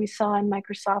we saw in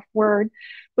Microsoft Word.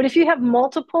 But if you have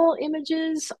multiple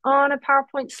images on a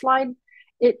PowerPoint slide,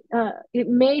 it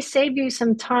may save you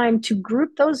some time to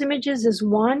group those images as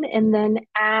one and then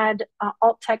add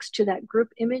alt text to that group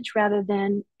image rather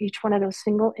than each one of those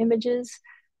single images.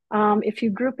 If you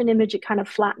group an image, it kind of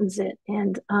flattens it,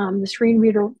 and the screen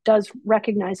reader does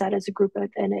recognize that as a group of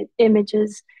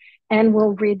images and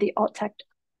will read the alt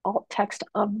text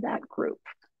of that group.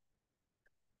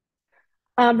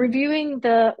 Reviewing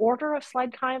the order of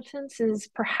slide contents is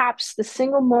perhaps the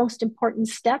single most important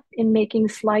step in making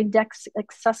slide decks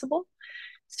accessible.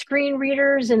 Screen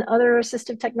readers and other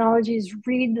assistive technologies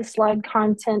read the slide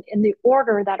content in the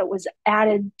order that it was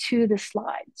added to the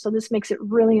slide. So this makes it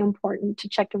really important to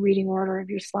check the reading order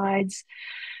of your slides.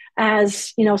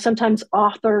 As you know, sometimes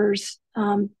authors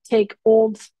take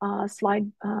old slide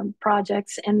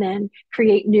projects and then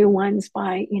create new ones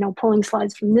by pulling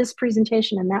slides from this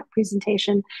presentation and that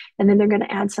presentation, and then they're going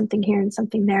to add something here and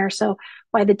something there. So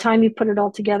by the time you put it all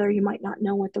together, you might not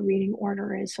know what the reading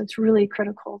order is. So it's really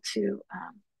critical to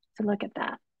look at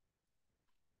that.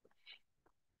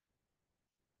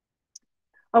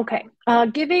 Okay,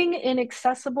 giving an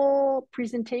accessible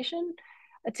presentation.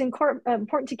 It's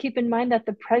important to keep in mind that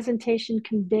the presentation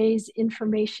conveys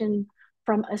information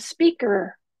from a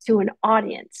speaker to an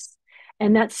audience,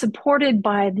 and that's supported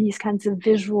by these kinds of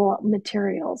visual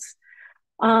materials.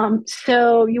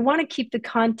 So you want to keep the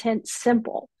content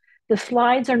simple. The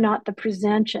slides are not the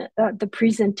presentation. The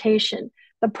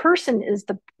person is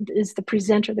the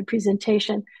presenter, the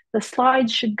presentation. The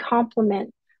slides should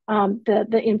complement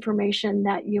the information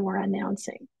that you are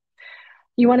announcing.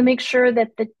 You want to make sure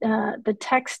that the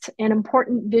text and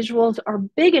important visuals are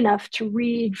big enough to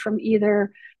read from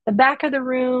either the back of the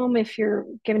room if you're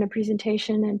giving a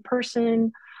presentation in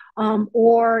person,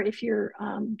 or if you're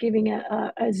giving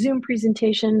a Zoom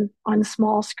presentation on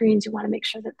small screens. You want to make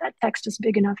sure that that text is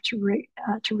big enough to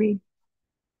read.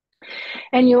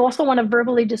 And you also want to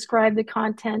verbally describe the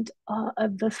content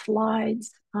of the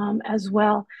slides as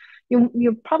well.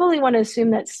 You probably want to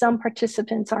assume that some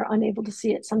participants are unable to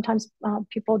see it. Sometimes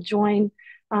people join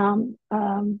a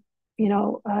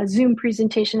Zoom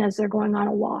presentation as they're going on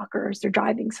a walk or as they're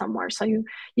driving somewhere. So you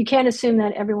can't assume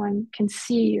that everyone can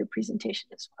see your presentation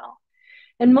as well.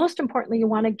 And most importantly, you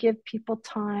want to give people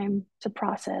time to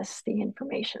process the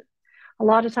information. A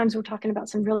lot of times we're talking about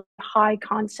some really high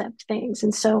concept things.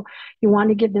 And so you want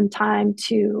to give them time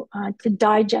to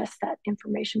digest that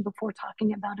information before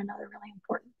talking about another really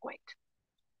important point.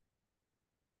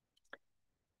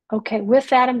 Okay, with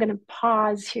that, I'm going to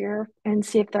pause here and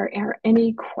see if there are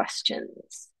any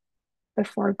questions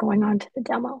before going on to the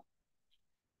demo.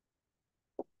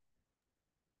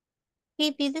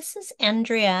 Gaby, this is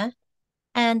Andrea.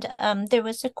 And there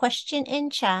was a question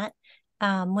in chat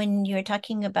when you were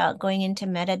talking about going into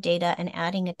metadata and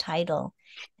adding a title.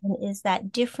 And is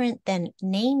that different than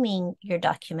naming your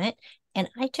document? And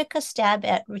I took a stab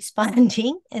at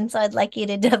responding. And so I'd like you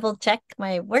to double check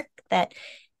my work that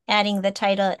adding the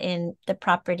title in the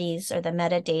properties or the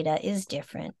metadata is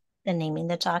different than naming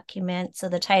the document. So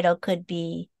the title could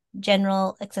be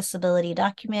General Accessibility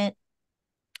Document,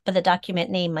 but the document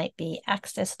name might be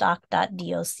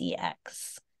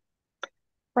accessdoc.docx.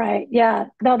 Right. Yeah.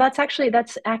 No, that's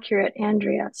accurate,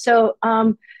 Andrea. So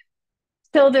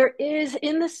so there is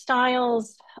in the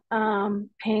styles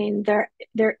pane, there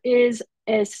is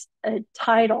a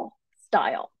title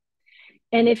style.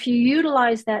 And if you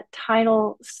utilize that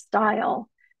title style,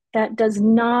 that's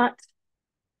not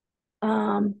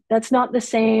the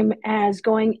same as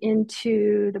going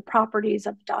into the properties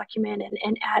of the document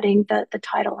and adding the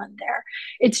title in there.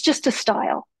 It's just a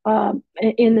style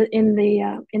in the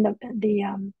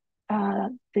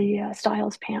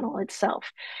styles panel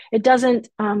itself. It doesn't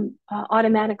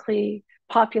automatically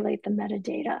populate the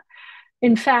metadata.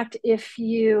 In fact, if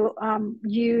you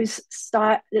use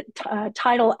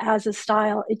title as a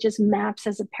style, it just maps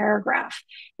as a paragraph.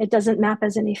 It doesn't map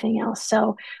as anything else.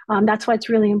 So that's why it's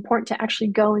really important to actually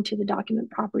go into the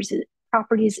document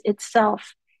properties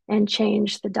itself and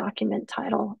change the document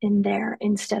title in there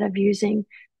instead of using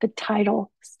the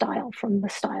title style from the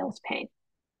styles pane.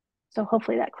 So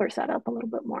hopefully that clears that up a little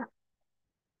bit more.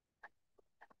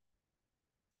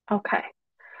 Okay.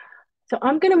 So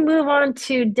I'm going to move on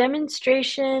to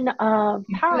demonstration of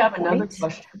PowerPoint. We have another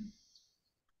question.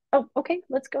 Oh, okay.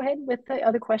 Let's go ahead with the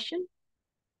other question.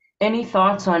 Any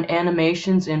thoughts on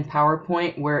animations in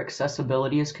PowerPoint where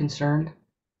accessibility is concerned?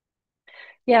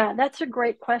 Yeah, that's a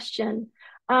great question.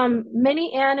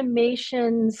 Many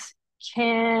animations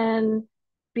can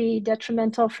be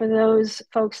detrimental for those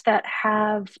folks that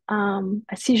have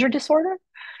a seizure disorder.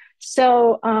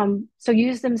 So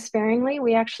use them sparingly.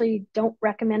 We actually don't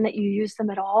recommend that you use them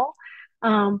at all.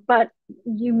 But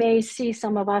you may see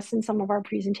some of us in some of our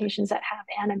presentations that have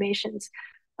animations.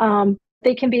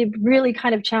 They can be really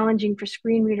kind of challenging for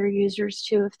screen reader users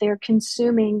too, if they're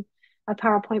consuming a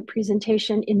PowerPoint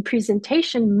presentation in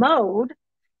presentation mode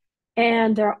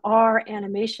and there are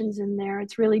animations in there.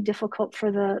 It's really difficult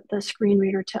for the screen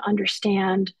reader to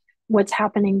understand what's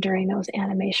happening during those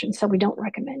animations. So we don't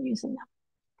recommend using them.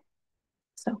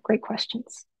 So great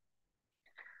questions.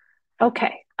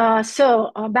 Okay,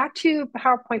 so back to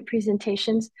PowerPoint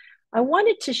presentations. I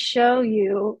wanted to show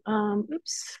you,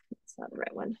 oops, that's not the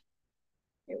right one.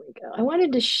 Here we go. I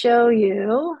wanted to show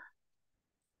you,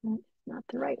 not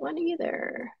the right one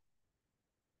either.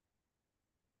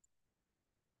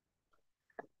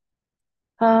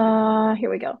 Here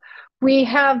we go. We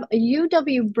have a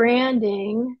UW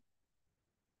branding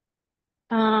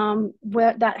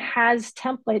that has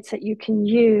templates that you can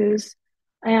use.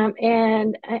 And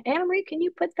Anna Marie, can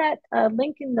you put that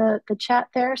link in the chat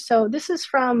there? So this is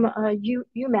from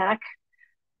UMac,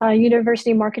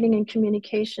 University of Marketing and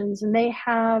Communications, and they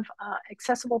have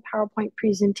accessible PowerPoint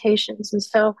presentations. And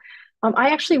so I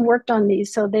actually worked on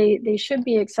these, so they should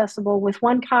be accessible with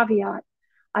one caveat.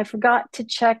 I forgot to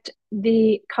check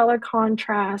the color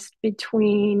contrast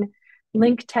between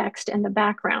link text and the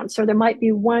background. So there might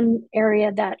be one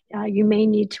area that you may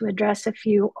need to address if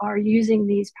you are using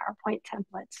these PowerPoint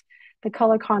templates, the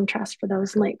color contrast for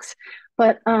those links.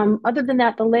 But other than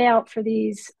that, the layout for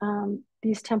these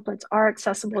templates are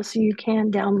accessible, so you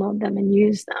can download them and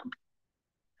use them.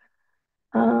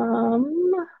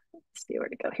 Let's see where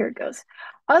to go. Here it goes.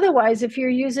 Otherwise, if you're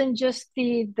using just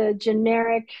the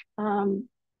generic,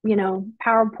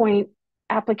 PowerPoint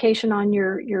application on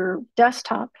your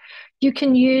desktop, you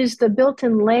can use the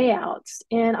built-in layouts.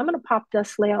 And I'm going to pop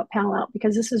this layout panel out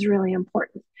because this is really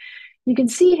important. You can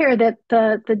see here that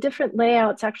the different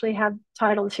layouts actually have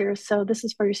titles here. So this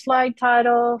is for your slide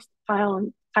title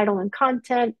and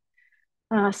content,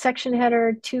 section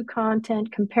header, to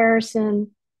content,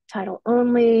 comparison, title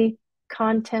only,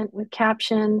 content with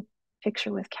caption,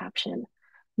 picture with caption.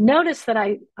 Notice that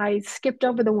I skipped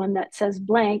over the one that says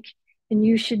blank, and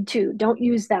you should too. Don't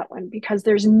use that one because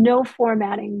there's no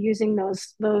formatting using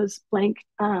those blank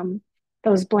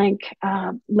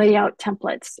layout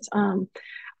templates.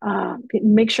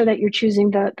 Make sure that you're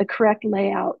choosing the correct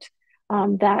layout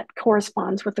that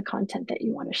corresponds with the content that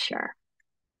you want to share.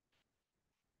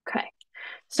 Okay,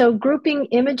 so grouping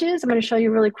images. I'm going to show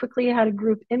you really quickly how to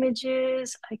group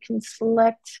images. I can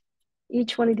select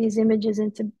each one of these images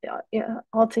into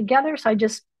all together. So I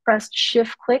just pressed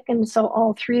shift click, and so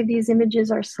all three of these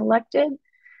images are selected.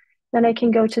 Then I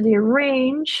can go to the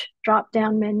arrange drop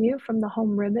down menu from the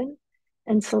home ribbon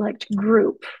and select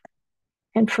group.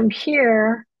 And from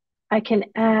here, I can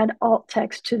add alt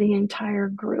text to the entire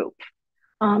group,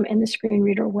 and the screen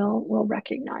reader will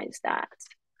recognize that.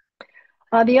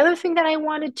 The other thing that I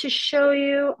wanted to show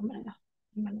you, I'm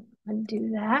gonna undo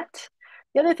that.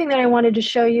 The other thing that I wanted to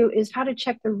show you is how to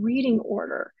check the reading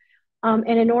order. And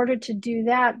in order to do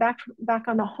that, back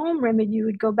on the home ribbon, you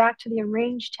would go back to the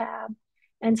Arrange tab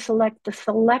and select the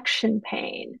selection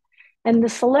pane. And the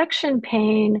selection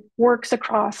pane works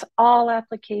across all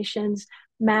applications,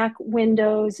 Mac,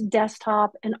 Windows,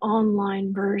 desktop, and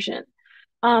online version.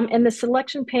 And the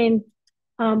selection pane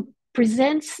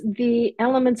presents the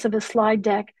elements of a slide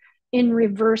deck in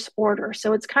reverse order.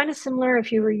 So it's kind of similar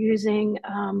if you were using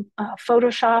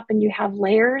Photoshop and you have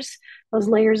layers. Those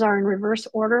layers are in reverse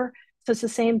order. So it's the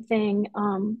same thing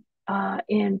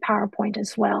in PowerPoint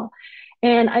as well.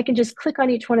 And I can just click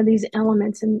on each one of these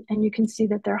elements and you can see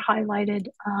that they're highlighted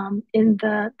in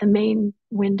the main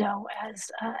window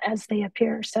as they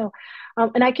appear. So,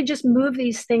 and I can just move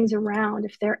these things around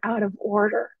if they're out of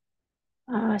order.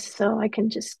 So I can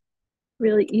just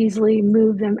really easily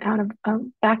move them out of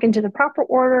back into the proper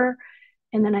order.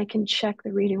 And then I can check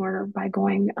the reading order by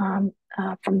going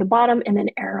from the bottom and then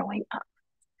arrowing up.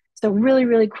 So really,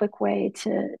 really quick way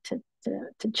to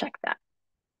check that.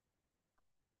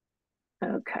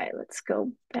 Okay, let's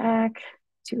go back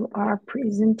to our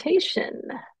presentation.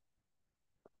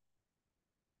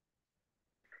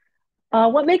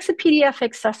 What makes a PDF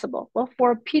accessible? Well,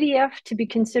 for a PDF to be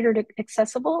considered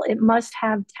accessible, it must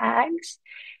have tags,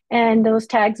 and those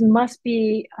tags must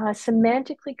be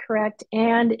semantically correct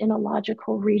and in a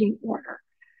logical reading order.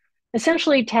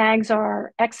 Essentially, tags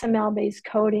are XML-based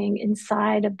coding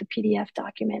inside of the PDF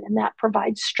document, and that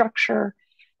provides structure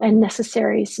and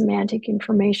necessary semantic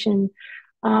information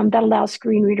that allows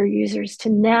screen reader users to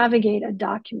navigate a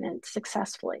document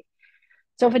successfully.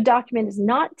 So if a document is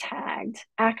not tagged,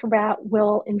 Acrobat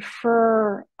will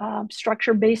infer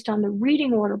structure based on the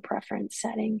reading order preference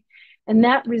setting, And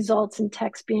that results in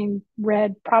text being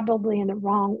read probably in the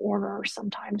wrong order or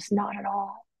sometimes not at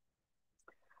all.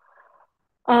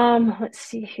 Let's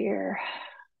see here.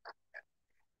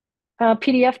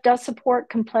 PDF does support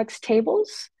complex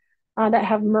tables that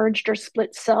have merged or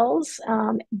split cells.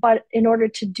 But in order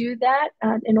to do that,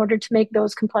 in order to make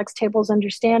those complex tables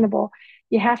understandable,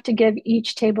 you have to give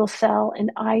each table cell an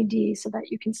ID so that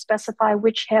you can specify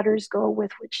which headers go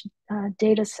with which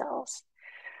data cells.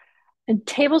 And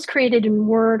tables created in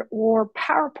Word or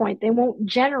PowerPoint, they won't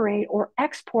generate or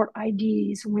export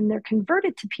IDs when they're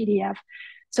converted to PDF.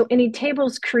 So any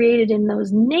tables created in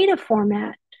those native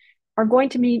format are going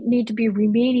to need to be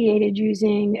remediated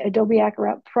using Adobe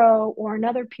Acrobat Pro or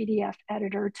another PDF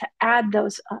editor to add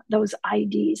those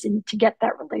IDs and to get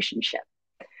that relationship.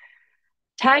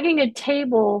 Tagging a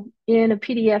table in a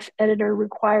PDF editor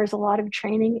requires a lot of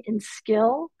training and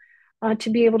skill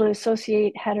to be able to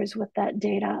associate headers with that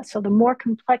data. So the more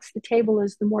complex the table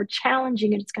is, the more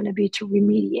challenging it's going to be to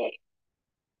remediate.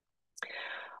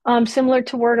 Similar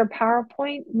to Word or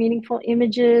PowerPoint, meaningful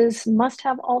images must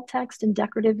have alt text and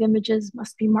decorative images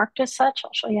must be marked as such.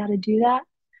 I'll show you how to do that.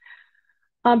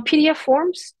 PDF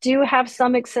forms do have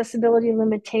some accessibility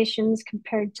limitations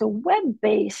compared to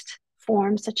web-based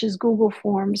forms such as Google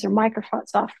Forms or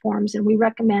Microsoft Forms, and we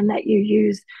recommend that you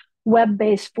use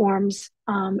web-based forms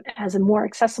as a more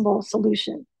accessible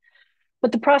solution.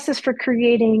 But the process for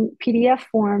creating PDF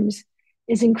forms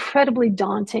is incredibly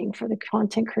daunting for the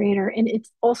content creator, and it's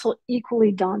also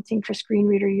equally daunting for screen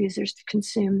reader users to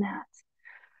consume that.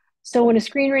 So when a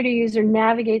screen reader user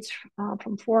navigates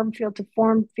from form field to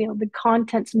form field, the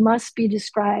contents must be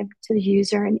described to the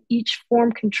user, and each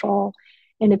form control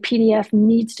in a PDF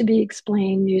needs to be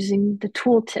explained using the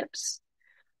tooltips.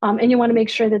 And you want to make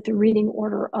sure that the reading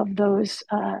order of those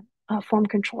form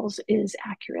controls is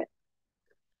accurate.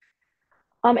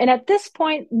 And at this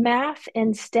point, math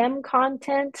and STEM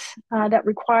content that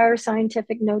require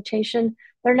scientific notation,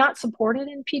 they're not supported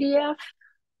in PDF.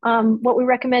 What we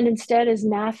recommend instead is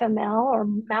MathML, or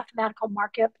mathematical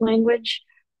markup language,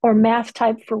 or math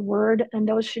type for Word, and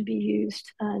those should be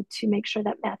used to make sure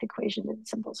that math equations and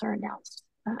symbols are announced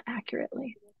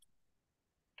accurately.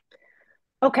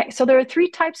 Okay, so there are three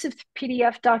types of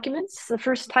PDF documents. The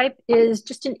first type is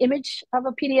just an image of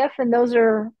a PDF, and those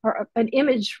are an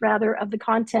image rather of the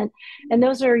content. And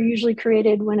those are usually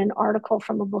created when an article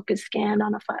from a book is scanned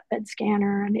on a flatbed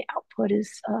scanner and the output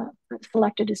is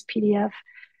selected as PDF.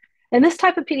 And this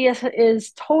type of PDF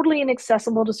is totally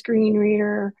inaccessible to screen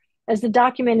reader, as the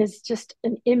document is just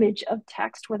an image of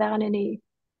text without any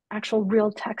actual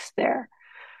real text there.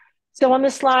 So on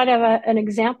this slide, I have an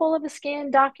example of a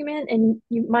scanned document, and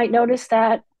you might notice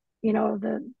that, you know,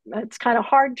 it's kind of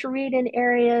hard to read in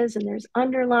areas, and there's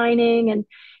underlining, and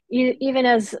even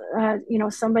as, you know,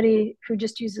 somebody who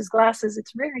just uses glasses,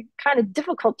 it's very kind of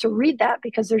difficult to read that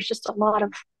because there's just a lot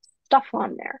of stuff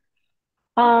on there.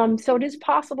 So it is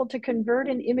possible to convert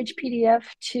an image PDF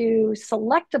to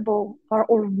selectable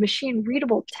or machine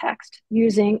readable text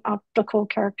using optical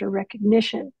character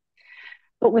recognition.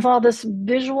 But with all this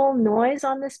visual noise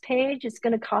on this page, it's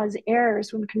going to cause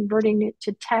errors when converting it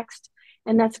to text,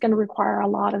 and that's going to require a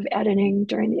lot of editing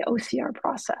during the OCR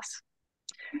process.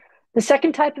 The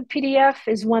second type of PDF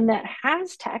is one that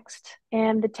has text,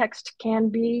 and the text can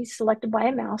be selected by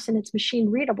a mouse and it's machine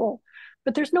readable,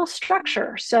 but there's no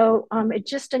structure. So it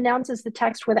just announces the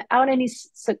text without any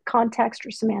context or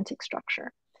semantic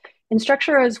structure. And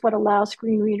structure is what allows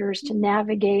screen readers to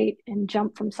navigate and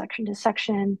jump from section to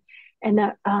section, and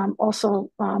that also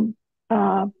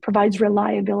provides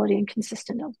reliability and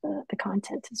consistency of the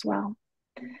content as well.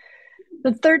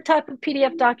 The third type of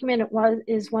PDF document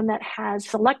is one that has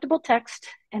selectable text,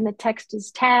 and the text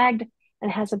is tagged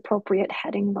and has appropriate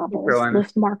heading levels,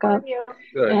 list markup,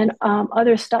 and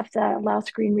other stuff that allows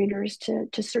screen readers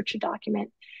to search a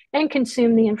document and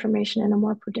consume the information in a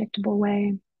more predictable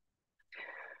way.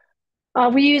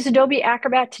 We use Adobe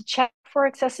Acrobat to check for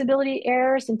accessibility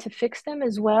errors and to fix them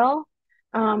as well.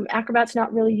 Acrobat's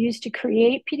not really used to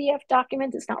create PDF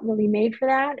documents. It's not really made for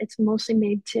that. It's mostly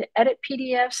made to edit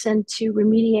PDFs and to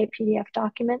remediate PDF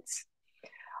documents.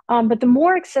 But the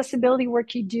more accessibility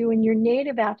work you do in your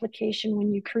native application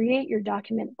when you create your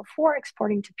document before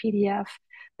exporting to PDF,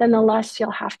 then the less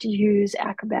you'll have to use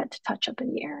Acrobat to touch up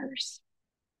any errors.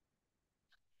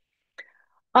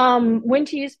 When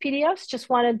to use PDFs, just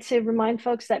wanted to remind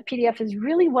folks that PDF is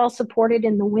really well supported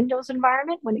in the Windows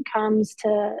environment when it comes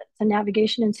to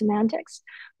navigation and semantics,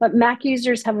 but Mac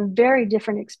users have a very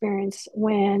different experience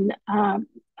when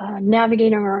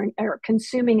navigating or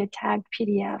consuming a tagged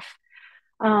PDF.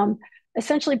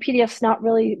 Essentially, PDF's not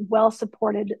really well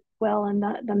supported well in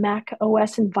the Mac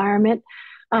OS environment.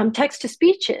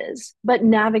 Text-to-speech is, but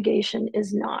navigation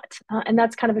is not. And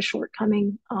that's kind of a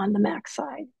shortcoming on the Mac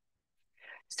side.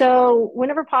 So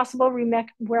whenever possible, we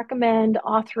recommend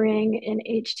authoring in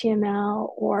HTML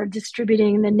or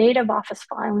distributing the native Office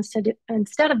file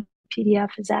instead of PDF,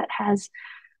 as that has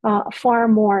far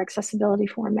more accessibility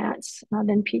formats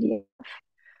than PDF.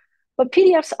 But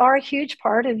PDFs are a huge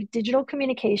part of digital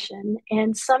communication,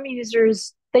 and some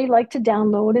users, they like to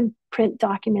download and print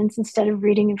documents instead of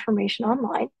reading information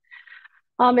online.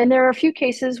 And there are a few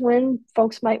cases when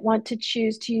folks might want to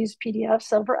choose to use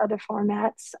PDFs over other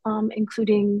formats,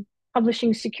 including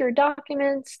publishing secure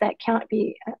documents that can't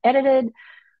be edited,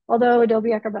 although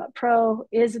Adobe Acrobat Pro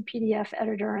is a PDF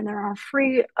editor and there are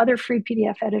other free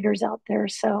PDF editors out there.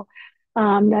 So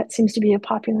that seems to be a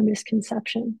popular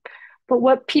misconception. But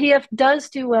what PDF does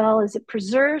do well is it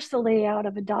preserves the layout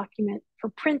of a document for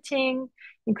printing,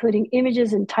 including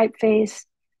images and typeface.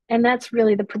 And that's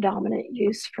really the predominant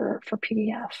use for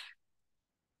PDF.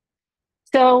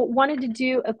 So wanted to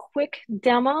do a quick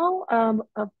demo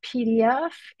of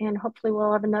PDF, and hopefully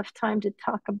we'll have enough time to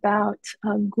talk about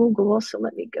Google. So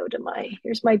let me go to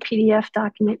here's my PDF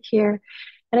document here.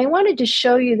 And I wanted to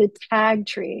show you the tag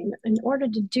tree. And in order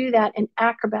to do that in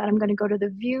Acrobat, I'm going to go to the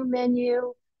View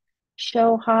menu,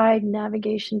 Show, Hide,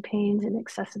 Navigation Panes, and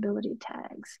Accessibility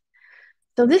Tags.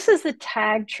 So this is the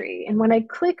tag tree. And when I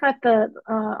click at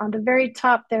on the very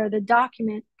top there, the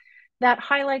document, that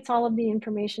highlights all of the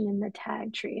information in the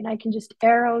tag tree. And I can just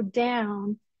arrow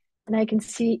down and I can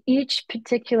see each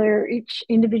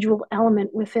individual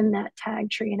element within that tag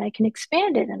tree. And I can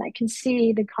expand it and I can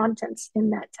see the contents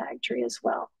in that tag tree as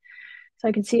well. So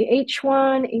I can see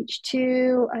H1,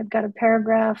 H2, I've got a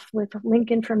paragraph with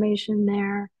link information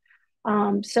there.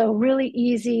 So really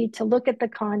easy to look at the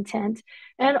content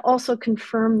and also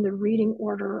confirm the reading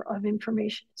order of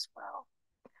information as well.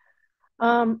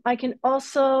 I can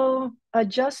also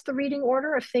adjust the reading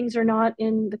order if things are not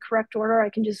in the correct order. I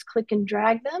can just click and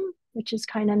drag them, which is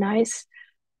kind of nice.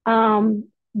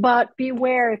 But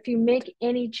beware, if you make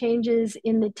any changes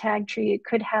in the tag tree, it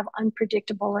could have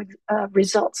unpredictable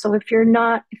results. So if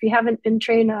you haven't been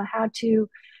trained on how to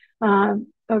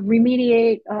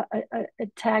remediate a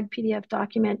tag PDF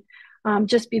document,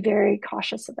 just be very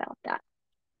cautious about that.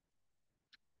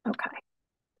 Okay.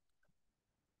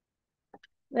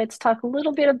 Let's talk a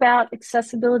little bit about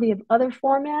accessibility of other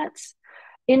formats.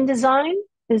 InDesign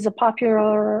is a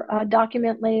popular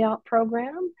document layout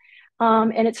program.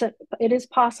 And it is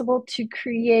possible to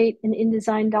create an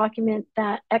InDesign document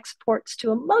that exports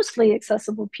to a mostly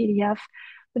accessible PDF,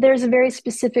 but there's a very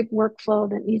specific workflow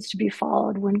that needs to be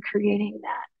followed when creating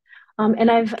that.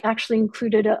 And I've actually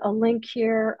included a link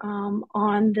here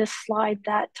on this slide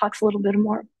that talks a little bit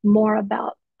more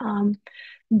about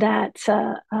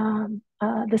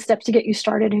the steps to get you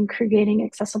started in creating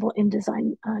accessible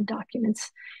InDesign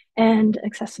documents and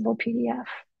accessible PDF.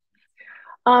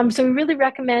 So we really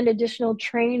recommend additional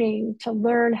training to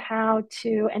learn how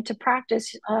to and to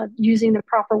practice using the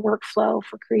proper workflow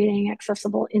for creating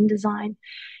accessible InDesign.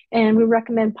 And we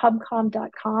recommend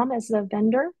pubcom.com as the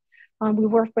vendor. We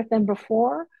worked with them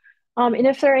before. And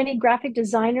if there are any graphic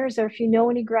designers, or if you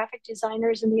know any graphic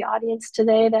designers in the audience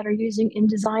today that are using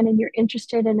InDesign and you're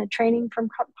interested in a training from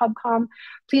PubCom,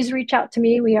 please reach out to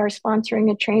me. We are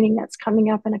sponsoring a training that's coming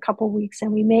up in a couple of weeks,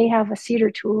 and we may have a Cedar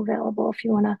tool available if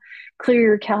you want to clear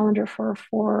your calendar for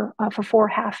 4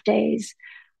 half days.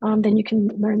 Then you can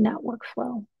learn that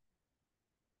workflow.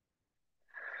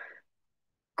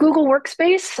 Google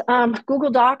Workspace. Google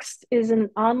Docs is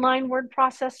an online word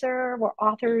processor where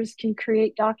authors can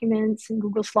create documents, and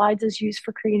Google Slides is used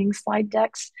for creating slide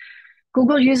decks.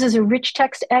 Google uses a rich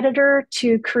text editor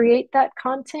to create that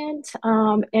content,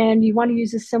 and you want to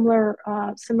use a similar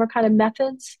kind of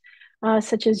methods,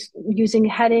 such as using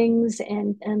headings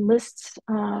and lists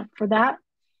for that.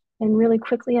 And really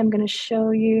quickly, I'm going to show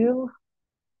you,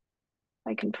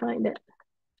 if I can find it,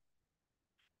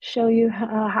 show you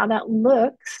how that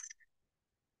looks.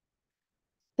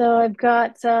 So I've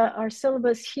got our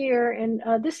syllabus here,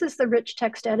 and this is the rich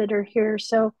text editor here.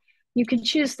 So you can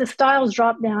choose the styles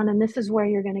drop down, and this is where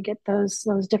you're going to get those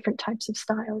different types of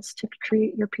styles to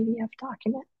create your PDF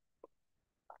document.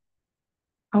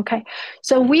 Okay,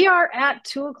 so we are at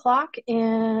 2 o'clock,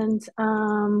 and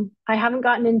I haven't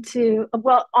gotten into,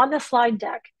 well, on the slide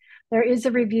deck, there is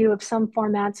a review of some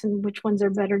formats and which ones are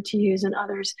better to use than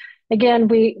others. Again,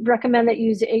 we recommend that you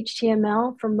use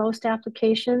HTML for most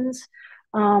applications.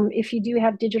 If you do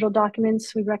have digital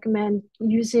documents, we recommend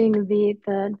using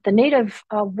the native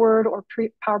Word or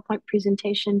PowerPoint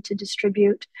presentation to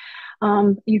distribute.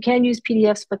 You can use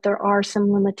PDFs, but there are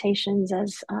some limitations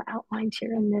as outlined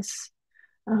here in this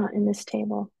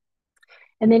table.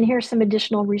 And then here's some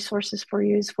additional resources for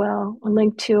you as well. A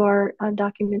link to our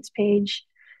documents page,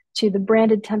 to the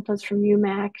branded templates from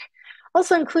UMac.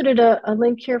 Also included a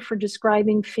link here for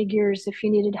describing figures if you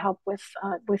needed help with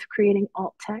creating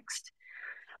alt text.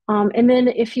 And then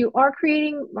if you are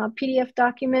creating PDF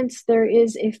documents, there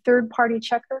is a third-party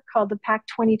checker called the PAC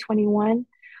 2021,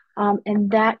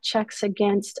 and that checks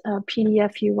against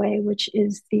PDF UA, which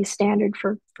is the standard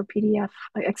for PDF,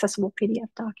 accessible PDF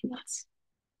documents.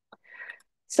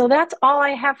 So that's all I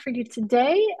have for you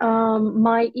today.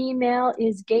 My email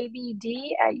is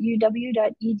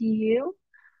gabyd@uw.edu.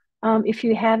 If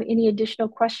you have any additional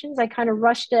questions, I kind of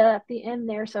rushed at the end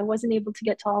there, so I wasn't able to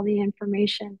get to all the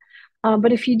information.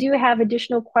 But if you do have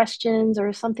additional questions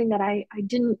or something that I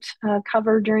didn't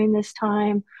cover during this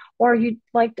time, or you'd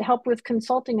like to help with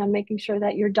consulting on making sure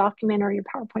that your document or your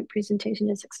PowerPoint presentation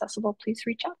is accessible, please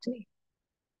reach out to me.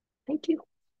 Thank you.